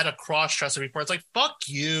never met a cross-dresser before. It's like, fuck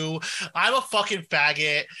you. I'm a fucking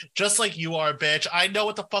faggot, just like you are, bitch. I know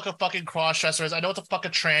what the fuck a fucking cross-dresser is. I know what the fuck a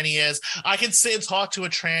tranny is. I can sit and talk to a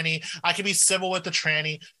tranny. I can be civil with the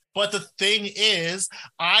tranny. But the thing is,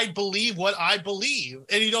 I believe what I believe.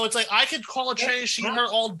 And, you know, it's like, I could call a tranny she, her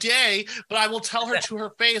all day, but I will tell her to her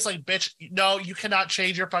face, like, bitch, no, you cannot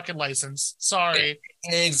change your fucking license. Sorry.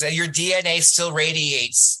 Exactly. Your DNA still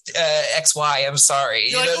radiates XY. I'm sorry.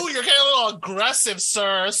 You're like, oh, you're getting a little aggressive,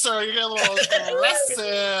 sir. Sir, you're getting a little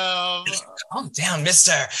aggressive. Calm down,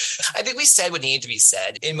 mister. I think we said what needed to be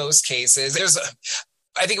said in most cases.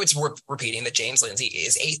 I think it's worth repeating that James Lindsay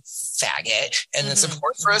is a faggot, and it's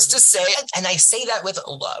important for us to say, and I say that with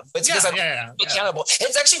love. It's because I'm accountable. Yeah.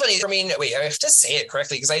 It's actually funny. I mean, wait, I have to say it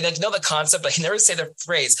correctly because I know the concept, but I never say the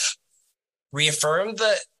phrase. Reaffirm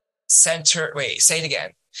the center. Wait, say it again.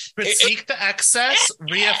 Critique the excess,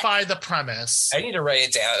 reify the premise. I need to write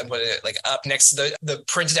it down and put it like up next to the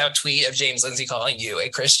printed out tweet of James Lindsay calling you a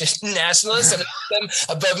Christian nationalist and them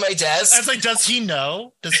above my desk. I was like, does he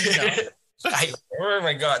know? Does he know? Oh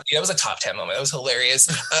my God, that was a top 10 moment. That was hilarious.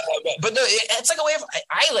 But no, it's like a way of,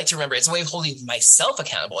 I like to remember, it's a way of holding myself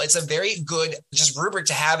accountable. It's a very good just rubric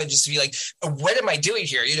to have and just to be like, what am I doing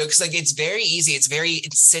here? You know, because like it's very easy. It's very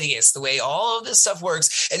insidious the way all of this stuff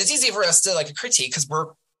works. And it's easy for us to like critique because we're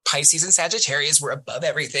Pisces and Sagittarius. We're above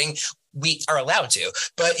everything. We are allowed to,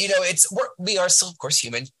 but you know, we are still, of course,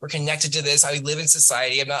 human. We're connected to this. I live in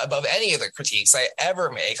society. I'm not above any of the critiques I ever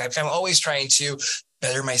make. I'm always trying to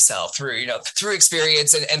better myself through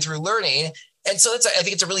experience and through learning. And so I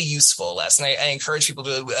think it's a really useful lesson. I encourage people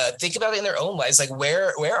to think about it in their own lives. Like,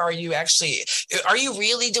 where are you actually? Are you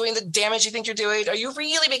really doing the damage you think you're doing? Are you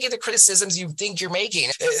really making the criticisms you think you're making?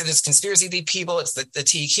 This conspiracy people, it's the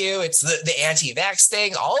TQ, it's the anti-vax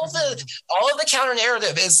thing. All of the counter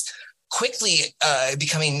narrative is quickly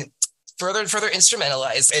becoming further and further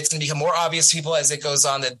instrumentalized. It's going to become more obvious to people as it goes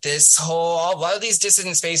on that a lot of these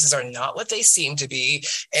dissident spaces are not what they seem to be.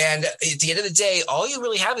 And at the end of the day, all you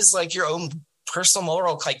really have is like your own personal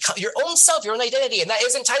moral, like your own self, your own identity. And that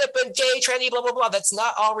isn't tied up in gay, tranny, blah, blah, blah. That's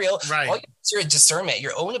not all real. Right. All you have is your discernment,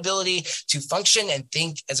 your own ability to function and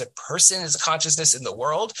think as a person, as a consciousness in the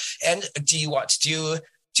world. And do you want to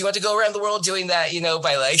go around the world doing that,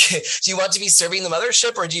 by like, do you want to be serving the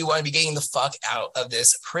mothership or do you want to be getting the fuck out of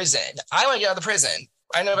this prison? I want to get out of the prison.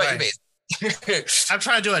 I know about you, babe. I'm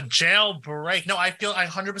trying to do a jailbreak. No, I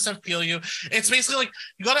 100% feel you. It's basically like,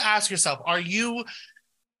 you got to ask yourself,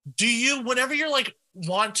 do you, whenever you're like,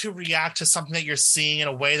 want to react to something that you're seeing in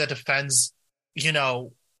a way that defends,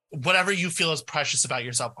 whatever you feel is precious about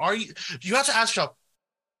yourself, you have to ask yourself,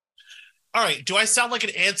 all right, do I sound like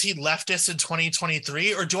an anti-leftist in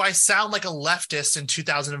 2023 or do I sound like a leftist in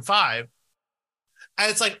 2005? And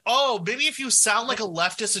it's like, oh, maybe if you sound like a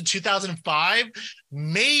leftist in 2005,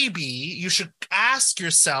 maybe you should ask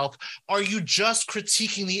yourself, are you just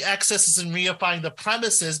critiquing the excesses and reifying the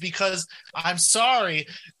premises? Because I'm sorry,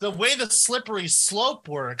 the way the slippery slope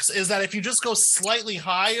works is that if you just go slightly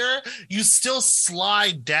higher, you still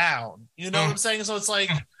slide down. You know what I'm saying? So it's like...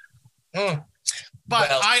 But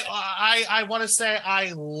well, I want to say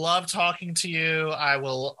I love talking to you. I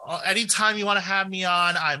will, anytime you want to have me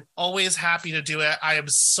on, I'm always happy to do it. I am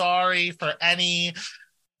sorry for any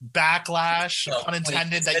backlash,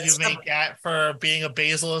 unintended, that you may get for being a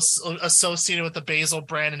Basil associated with the Basil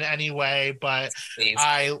brand in any way. But please.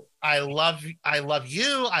 I love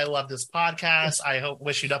you. I love this podcast. I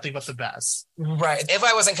wish you nothing but the best. Right. If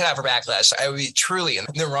I wasn't cut out for backlash, I would be truly in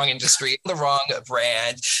the wrong industry, the wrong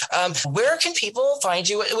brand. Where can people find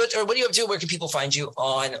you? Or what do you have to do? Where can people find you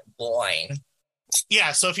online?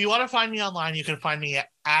 Yeah, so if you want to find me online, you can find me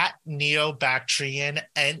at Neobactrian,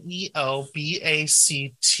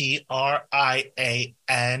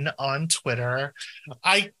 Neobactrian on Twitter.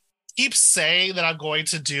 I keep saying that I'm going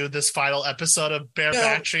to do this final episode of Bare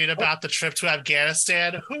Bactrian about the trip to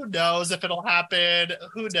Afghanistan. Who knows if it'll happen?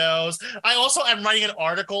 Who knows? I also am writing an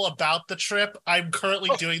article about the trip. I'm currently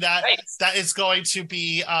doing that. Nice. That is going to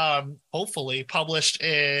be hopefully published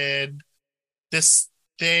in this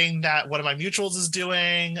thing that one of my mutuals is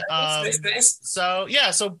doing. Nice. So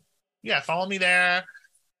follow me there.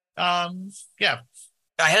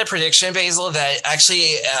 I had a prediction, Basil, that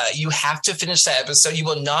actually you have to finish that episode. You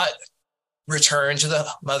will not return to the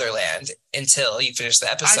motherland until you finish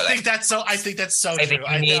the episode. I think that's so true. I think that's right.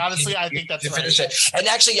 Finish it. And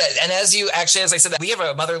actually, yeah, and as I said, we have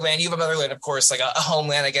a motherland. You have a motherland, of course, like a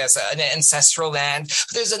homeland, I guess, an ancestral land.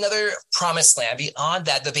 But there's another promised land beyond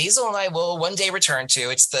that. The Basil and I will one day return to.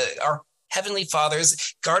 It's our Heavenly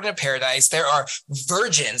Father's Garden of Paradise. There are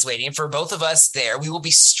virgins waiting for both of us there. We will be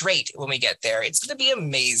straight when we get there. It's going to be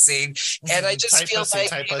amazing. And I just feel like,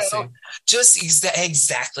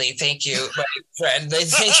 exactly. Thank you, my friend. And I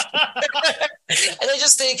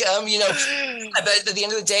just think, at the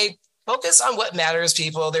end of the day, focus on what matters,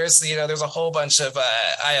 people. There's a whole bunch of,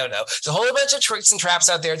 there's a whole bunch of tricks and traps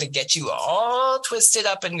out there to get you all twisted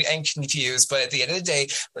up and confused. But at the end of the day,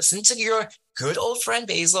 listen to your good old friend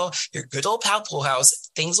Basil, your good old pal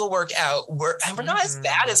Poolhouse. Things will work out. We're not as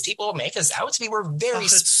bad as people make us out to be. We're very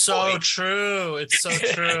It's so true. It's so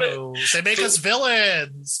true. They make us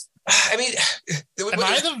villains. I mean, am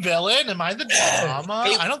I the villain? Am I the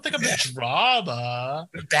drama? I don't think I'm the drama.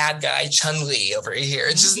 Bad guy Chun-Li over here.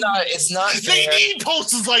 It's just not. It's not. They need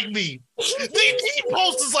posters like me. They need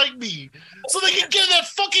posters like me, so they can get in their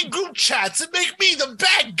fucking group chats and make me the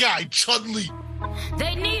bad guy Chun-Li.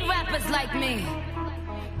 They need rappers like me,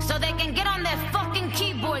 so they can get on their fucking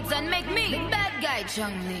keyboards and make me the bad guy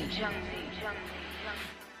Chun-Li.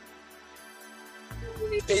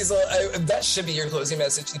 Basil, that should be your closing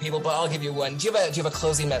message to the people, but I'll give you one. Do you have a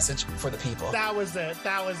closing message for the people? That was it.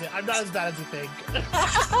 I'm not as bad as you think.